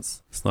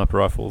instance, sniper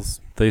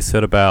rifles. They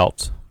set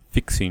about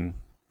fixing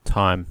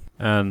time,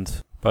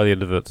 and by the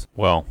end of it,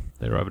 well,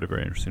 they arrive at a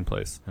very interesting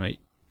place. And I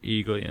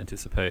eagerly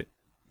anticipate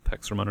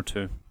Pax Romana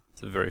 2.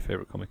 It's a very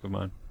favourite comic of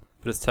mine.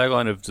 But its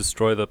tagline of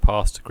destroy the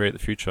past to create the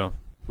future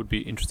would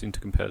be interesting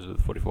to compare to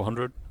the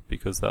 4400,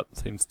 because that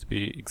seems to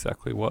be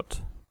exactly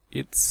what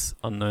its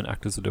unknown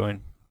actors are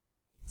doing.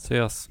 So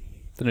yes,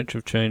 the nature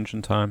of change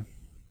and time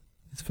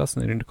is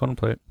fascinating to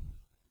contemplate.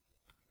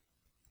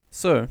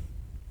 So,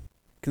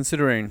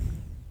 considering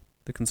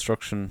the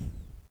construction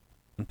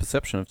and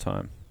perception of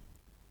time,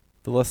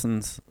 the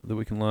lessons that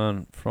we can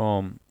learn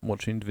from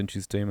watching Da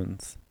Vinci's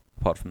Demons,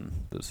 apart from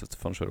that it's just a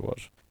fun show to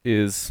watch,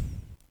 is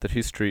that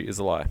history is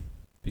a lie.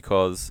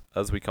 Because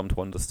as we come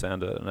to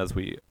understand it, and as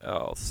we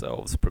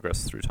ourselves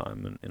progress through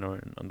time and in our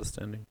own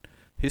understanding,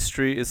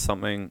 history is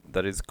something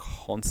that is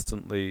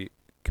constantly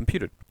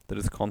computed, that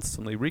is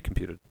constantly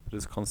recomputed, that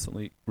is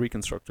constantly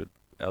reconstructed.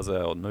 As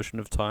our notion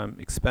of time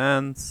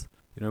expands,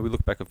 we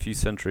look back a few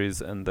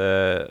centuries and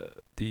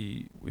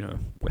the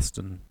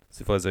Western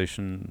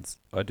civilization's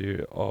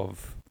idea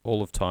of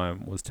all of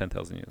time was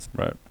 10,000 years,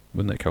 right?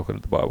 When they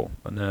calculated the Bible.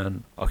 And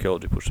then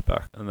archaeology pushed it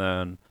back. And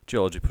then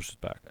geology pushed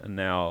it back. And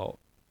now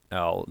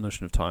our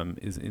notion of time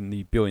is in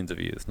the billions of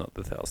years, not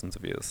the thousands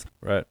of years,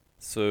 right?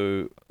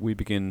 So we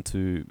begin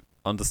to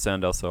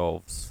understand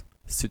ourselves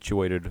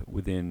situated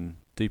within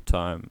deep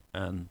time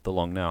and the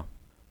long now.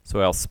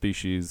 So our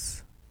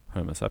species,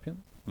 Homo sapiens,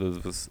 those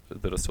of us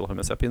that are still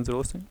Homo sapiens that are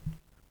listening,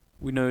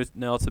 we know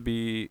now to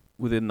be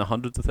within the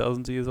hundreds of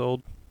thousands of years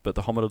old, but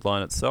the hominid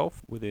line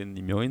itself within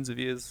the millions of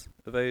years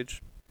of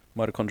age.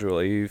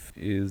 Mitochondrial Eve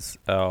is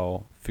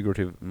our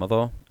figurative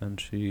mother,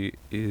 and she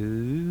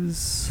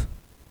is...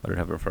 I don't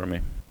have her in front of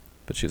me,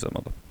 but she's our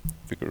mother,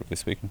 figuratively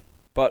speaking.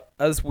 But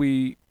as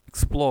we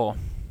explore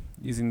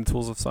using the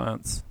tools of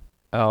science,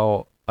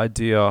 our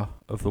idea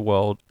of the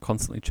world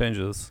constantly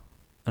changes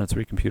and it's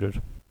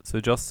recomputed. So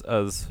just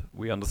as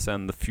we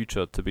understand the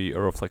future to be a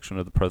reflection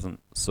of the present,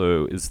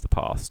 so is the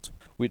past.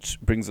 Which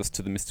brings us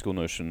to the mystical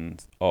notion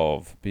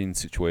of being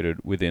situated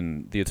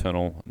within the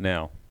eternal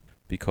now,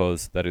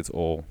 because that is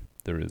all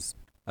there is.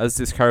 As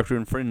this character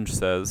in Fringe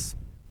says,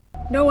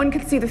 no one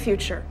can see the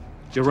future.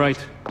 You're right.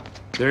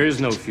 There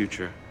is no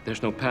future.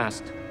 There's no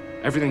past.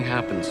 Everything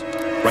happens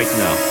right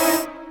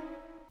now.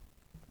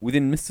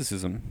 Within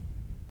mysticism,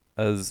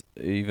 as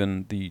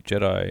even the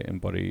Jedi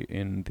embody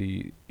in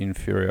the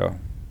inferior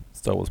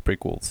Star Wars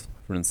prequels,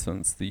 for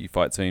instance, the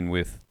fight scene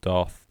with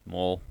Darth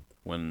Maul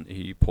when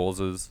he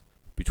pauses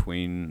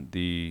between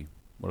the,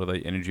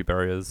 energy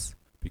barriers,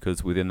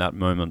 because within that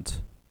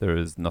moment there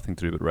is nothing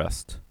to do but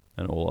rest,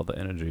 and all other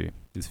energy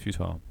is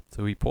futile.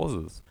 So he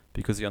pauses,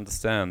 because he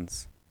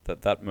understands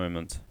that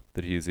moment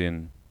that he is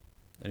in,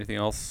 anything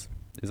else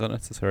is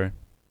unnecessary.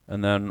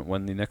 And then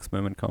when the next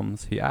moment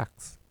comes, he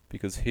acts,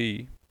 because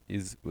he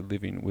is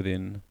living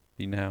within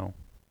the now.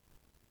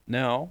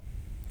 Now,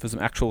 for some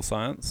actual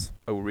science,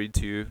 I will read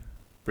to you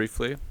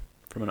briefly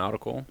from an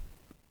article,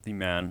 The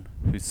Man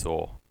Who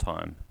Saw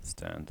Time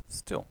Stand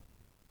Still.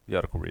 The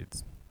article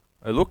reads,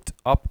 I looked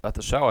up at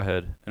the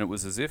showerhead, and it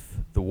was as if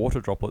the water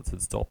droplets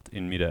had stopped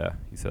in midair,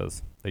 he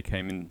says. They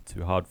came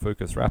into hard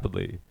focus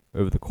rapidly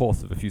over the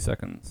course of a few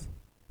seconds.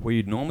 Where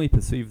you'd normally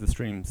perceive the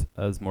streams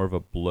as more of a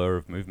blur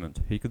of movement,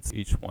 he could see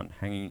each one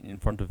hanging in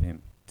front of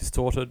him,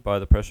 distorted by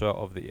the pressure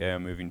of the air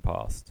moving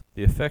past.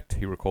 The effect,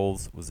 he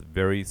recalls, was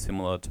very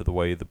similar to the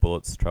way the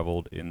bullets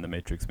traveled in the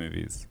Matrix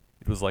movies.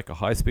 It was like a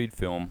high-speed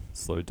film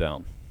slowed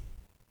down.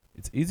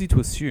 It's easy to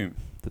assume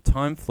that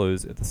time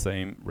flows at the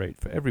same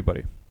rate for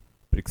everybody,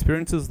 but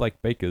experiences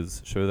like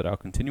Baker's show that our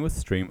continuous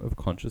stream of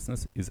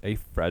consciousness is a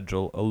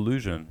fragile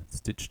illusion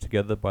stitched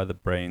together by the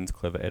brain's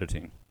clever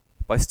editing.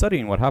 By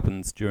studying what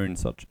happens during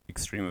such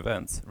extreme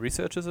events,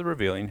 researchers are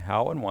revealing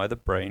how and why the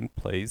brain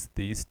plays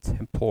these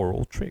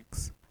temporal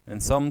tricks. In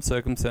some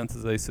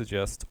circumstances, they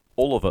suggest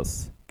all of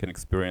us can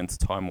experience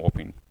time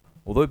warping.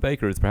 Although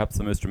Baker is perhaps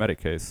the most dramatic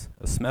case,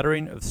 a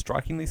smattering of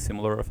strikingly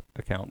similar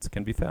accounts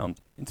can be found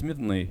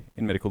intermittently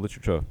in medical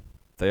literature.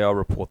 They are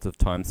reports of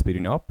time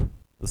speeding up,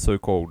 the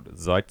so-called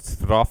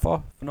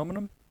Zeitstrafe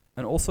phenomenon,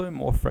 and also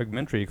more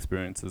fragmentary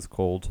experiences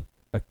called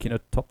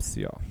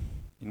akinetopsia,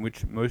 in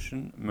which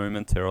motion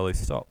momentarily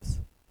stops.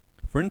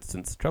 For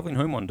instance, travelling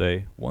home one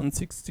day, one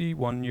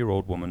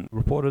 61-year-old woman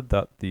reported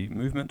that the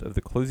movement of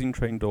the closing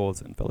train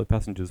doors and fellow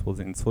passengers was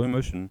in slow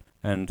motion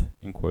and,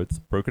 in quotes,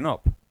 broken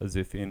up, as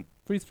if in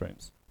freeze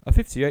frames. A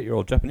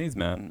 58-year-old Japanese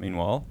man,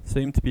 meanwhile,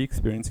 seemed to be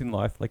experiencing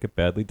life like a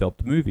badly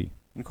dubbed movie.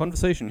 In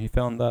conversation, he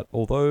found that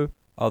although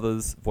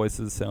others'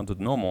 voices sounded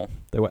normal,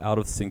 they were out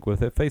of sync with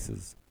their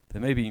faces.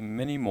 There may be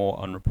many more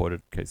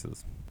unreported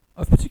cases.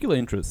 Of particular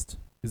interest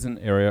is an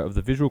area of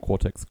the visual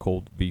cortex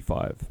called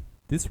V5.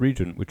 This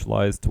region, which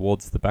lies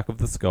towards the back of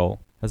the skull,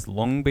 has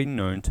long been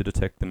known to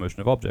detect the motion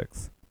of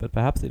objects, but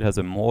perhaps it has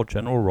a more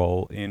general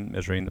role in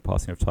measuring the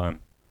passing of time.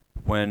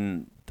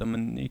 When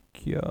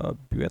Dominica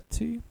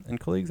Buetti and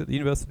colleagues at the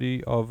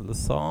University of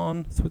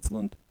Lausanne,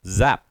 Switzerland,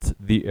 zapped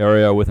the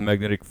area with a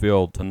magnetic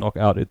field to knock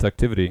out its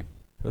activity,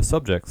 her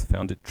subjects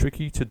found it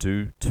tricky to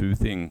do two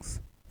things.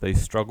 They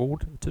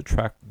struggled to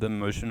track the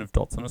motion of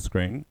dots on a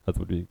screen, as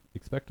would be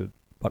expected,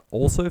 but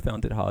also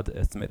found it hard to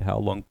estimate how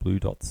long blue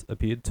dots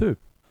appeared too.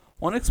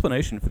 One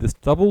explanation for this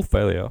double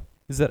failure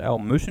is that our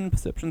motion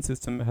perception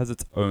system has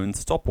its own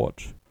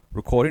stopwatch,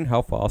 recording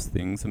how fast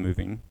things are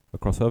moving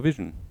across our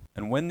vision.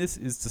 And when this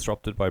is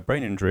disrupted by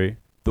brain injury,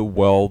 the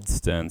world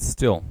stands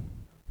still.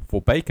 For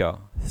Baker,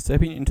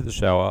 stepping into the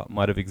shower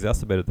might have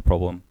exacerbated the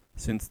problem,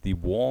 since the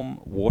warm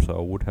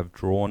water would have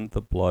drawn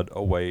the blood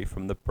away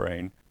from the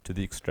brain to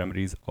the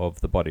extremities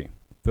of the body,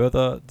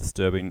 further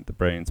disturbing the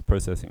brain's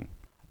processing.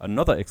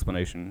 Another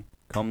explanation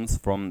comes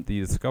from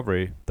the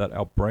discovery that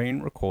our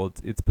brain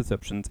records its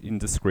perceptions in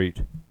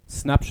discrete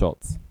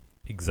snapshots,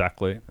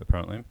 exactly,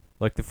 apparently,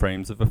 like the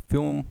frames of a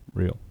film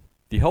reel.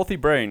 The healthy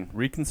brain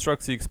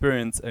reconstructs the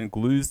experience and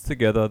glues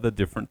together the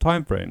different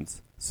time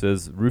frames,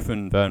 says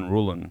Rufen van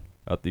Roolen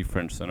at the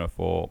French Center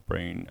for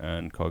Brain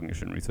and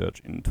Cognition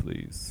Research in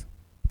Toulouse.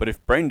 But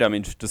if brain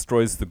damage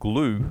destroys the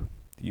glue,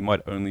 you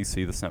might only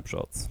see the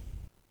snapshots.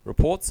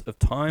 Reports of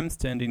time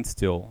standing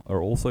still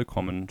are also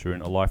common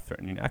during a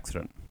life-threatening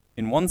accident.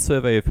 In one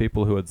survey of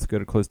people who had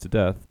skirted close to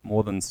death,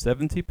 more than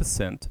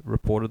 70%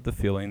 reported the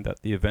feeling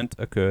that the event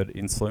occurred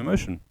in slow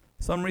motion.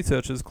 Some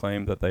researchers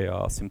claim that they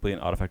are simply an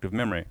artifact of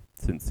memory,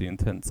 since the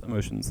intense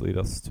emotions lead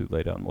us to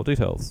lay down more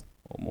details,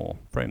 or more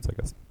frames, I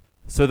guess,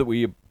 so that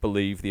we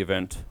believe the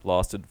event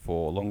lasted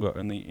for longer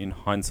only in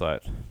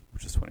hindsight,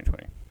 which is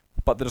 2020.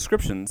 But the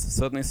descriptions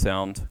certainly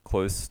sound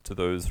close to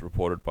those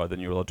reported by the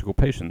neurological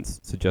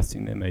patients,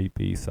 suggesting there may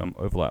be some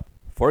overlap.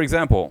 For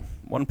example,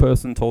 one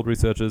person told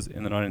researchers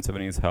in the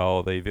 1970s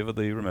how they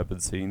vividly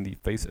remembered seeing the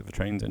face of a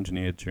train's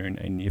engineer during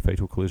a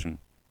near-fatal collision.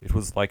 It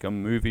was like a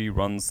movie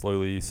run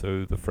slowly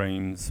so the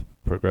frames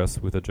progress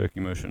with a jerky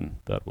motion.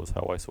 That was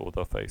how I saw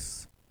the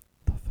face.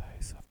 The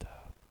face of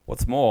death.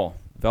 What's more,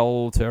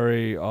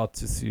 Valtteri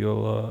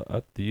Artisiola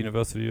at the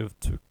University of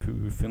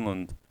Turku,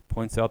 Finland,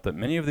 points out that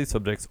many of these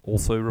subjects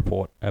also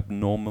report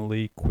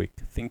abnormally quick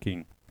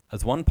thinking.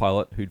 As one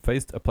pilot who'd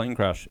faced a plane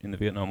crash in the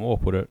Vietnam War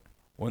put it,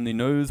 when the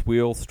nose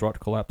wheel strut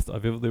collapsed, I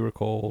vividly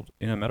recalled,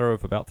 in a matter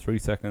of about 3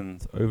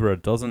 seconds, over a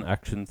dozen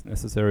actions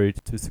necessary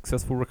to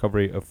successful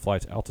recovery of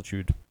flight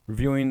altitude.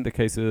 Reviewing the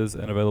cases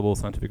and available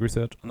scientific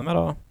research on the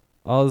matter,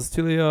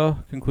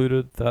 Artisiola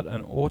concluded that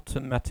an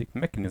automatic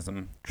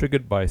mechanism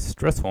triggered by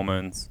stress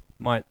hormones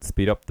might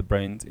speed up the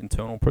brain's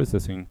internal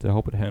processing to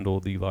help it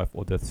handle the life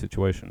or death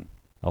situation.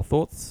 Our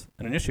thoughts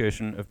and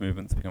initiation of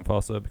movements become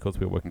faster because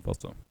we are working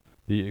faster.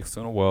 The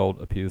external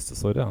world appears to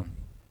slow down.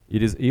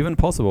 It is even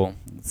possible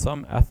that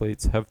some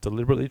athletes have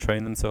deliberately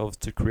trained themselves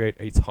to create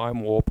a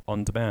time warp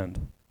on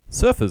demand.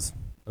 Surfers,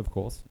 of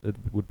course, it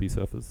would be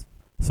surfers.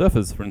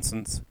 Surfers, for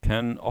instance,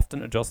 can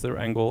often adjust their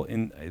angle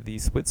in the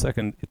split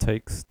second it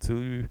takes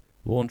to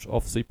launch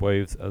off steep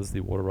waves as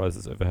the water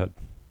rises overhead.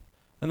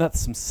 And that's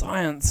some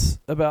science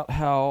about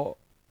how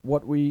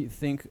what we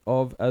think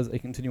of as a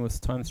continuous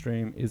time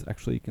stream is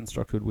actually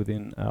constructed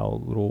within our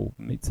little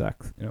meat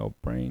sacks in our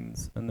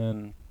brains and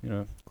then,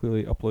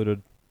 clearly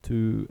uploaded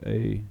to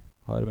a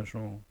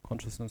high-dimensional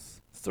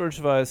consciousness storage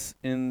device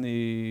in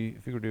the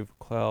figurative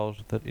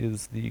cloud that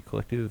is the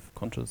collective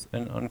conscious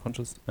and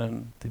unconscious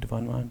and the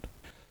divine mind.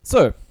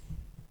 So,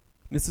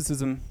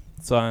 mysticism,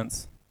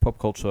 science, pop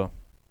culture.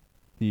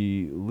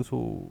 The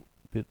little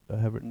bit I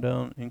have written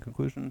down in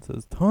conclusion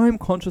says, Time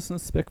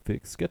consciousness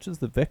spec-fix sketches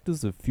the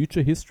vectors of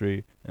future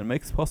history and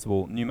makes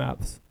possible new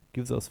maps,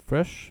 gives us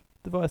fresh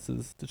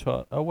devices to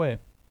chart our way.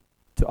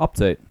 To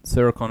update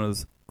Sarah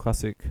Connor's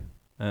classic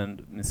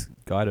and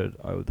misguided,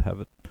 I would have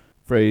it,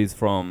 phrase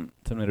from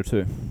Terminator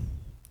 2.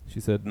 She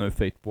said, no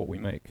fate but what we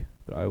make.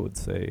 But I would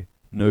say,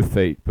 no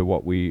fate but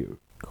what we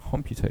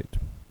computate.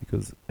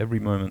 Because every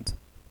moment,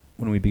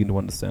 when we begin to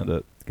understand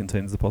it,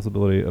 contains the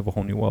possibility of a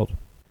whole new world.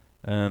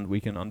 And we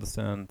can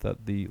understand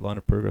that the line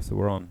of progress that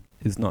we're on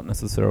is not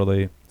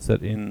necessarily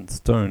set in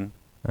stone,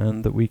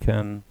 and that we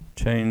can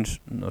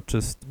change not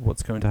just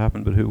what's going to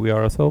happen, but who we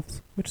are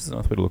ourselves, which is a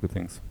nice way to look at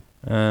things.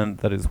 And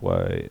that is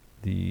why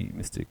the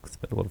mystics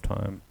spent a lot of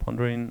time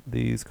pondering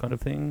these kind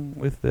of things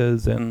with their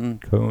Zen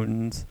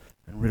koans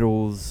and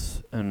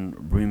riddles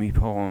and Rumi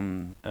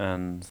poem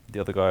and the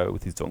other guy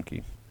with his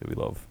donkey that we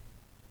love.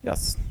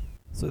 Yes.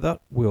 So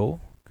that will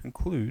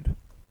conclude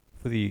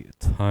for the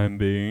time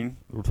being.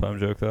 Little time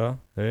joke there.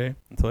 Hey,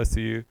 until I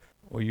see you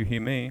or you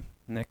hear me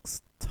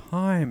next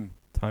time,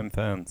 time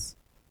fans,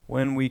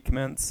 when we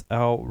commence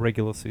our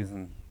regular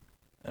season.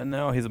 And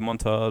now here's a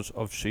montage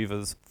of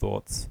Shiva's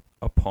thoughts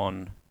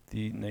upon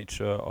the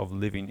nature of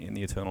living in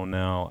the eternal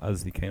now,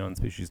 as the canine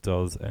species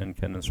does and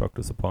can instruct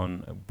us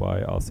upon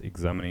by us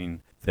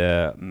examining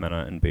their manner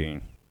and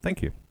being.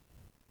 Thank you.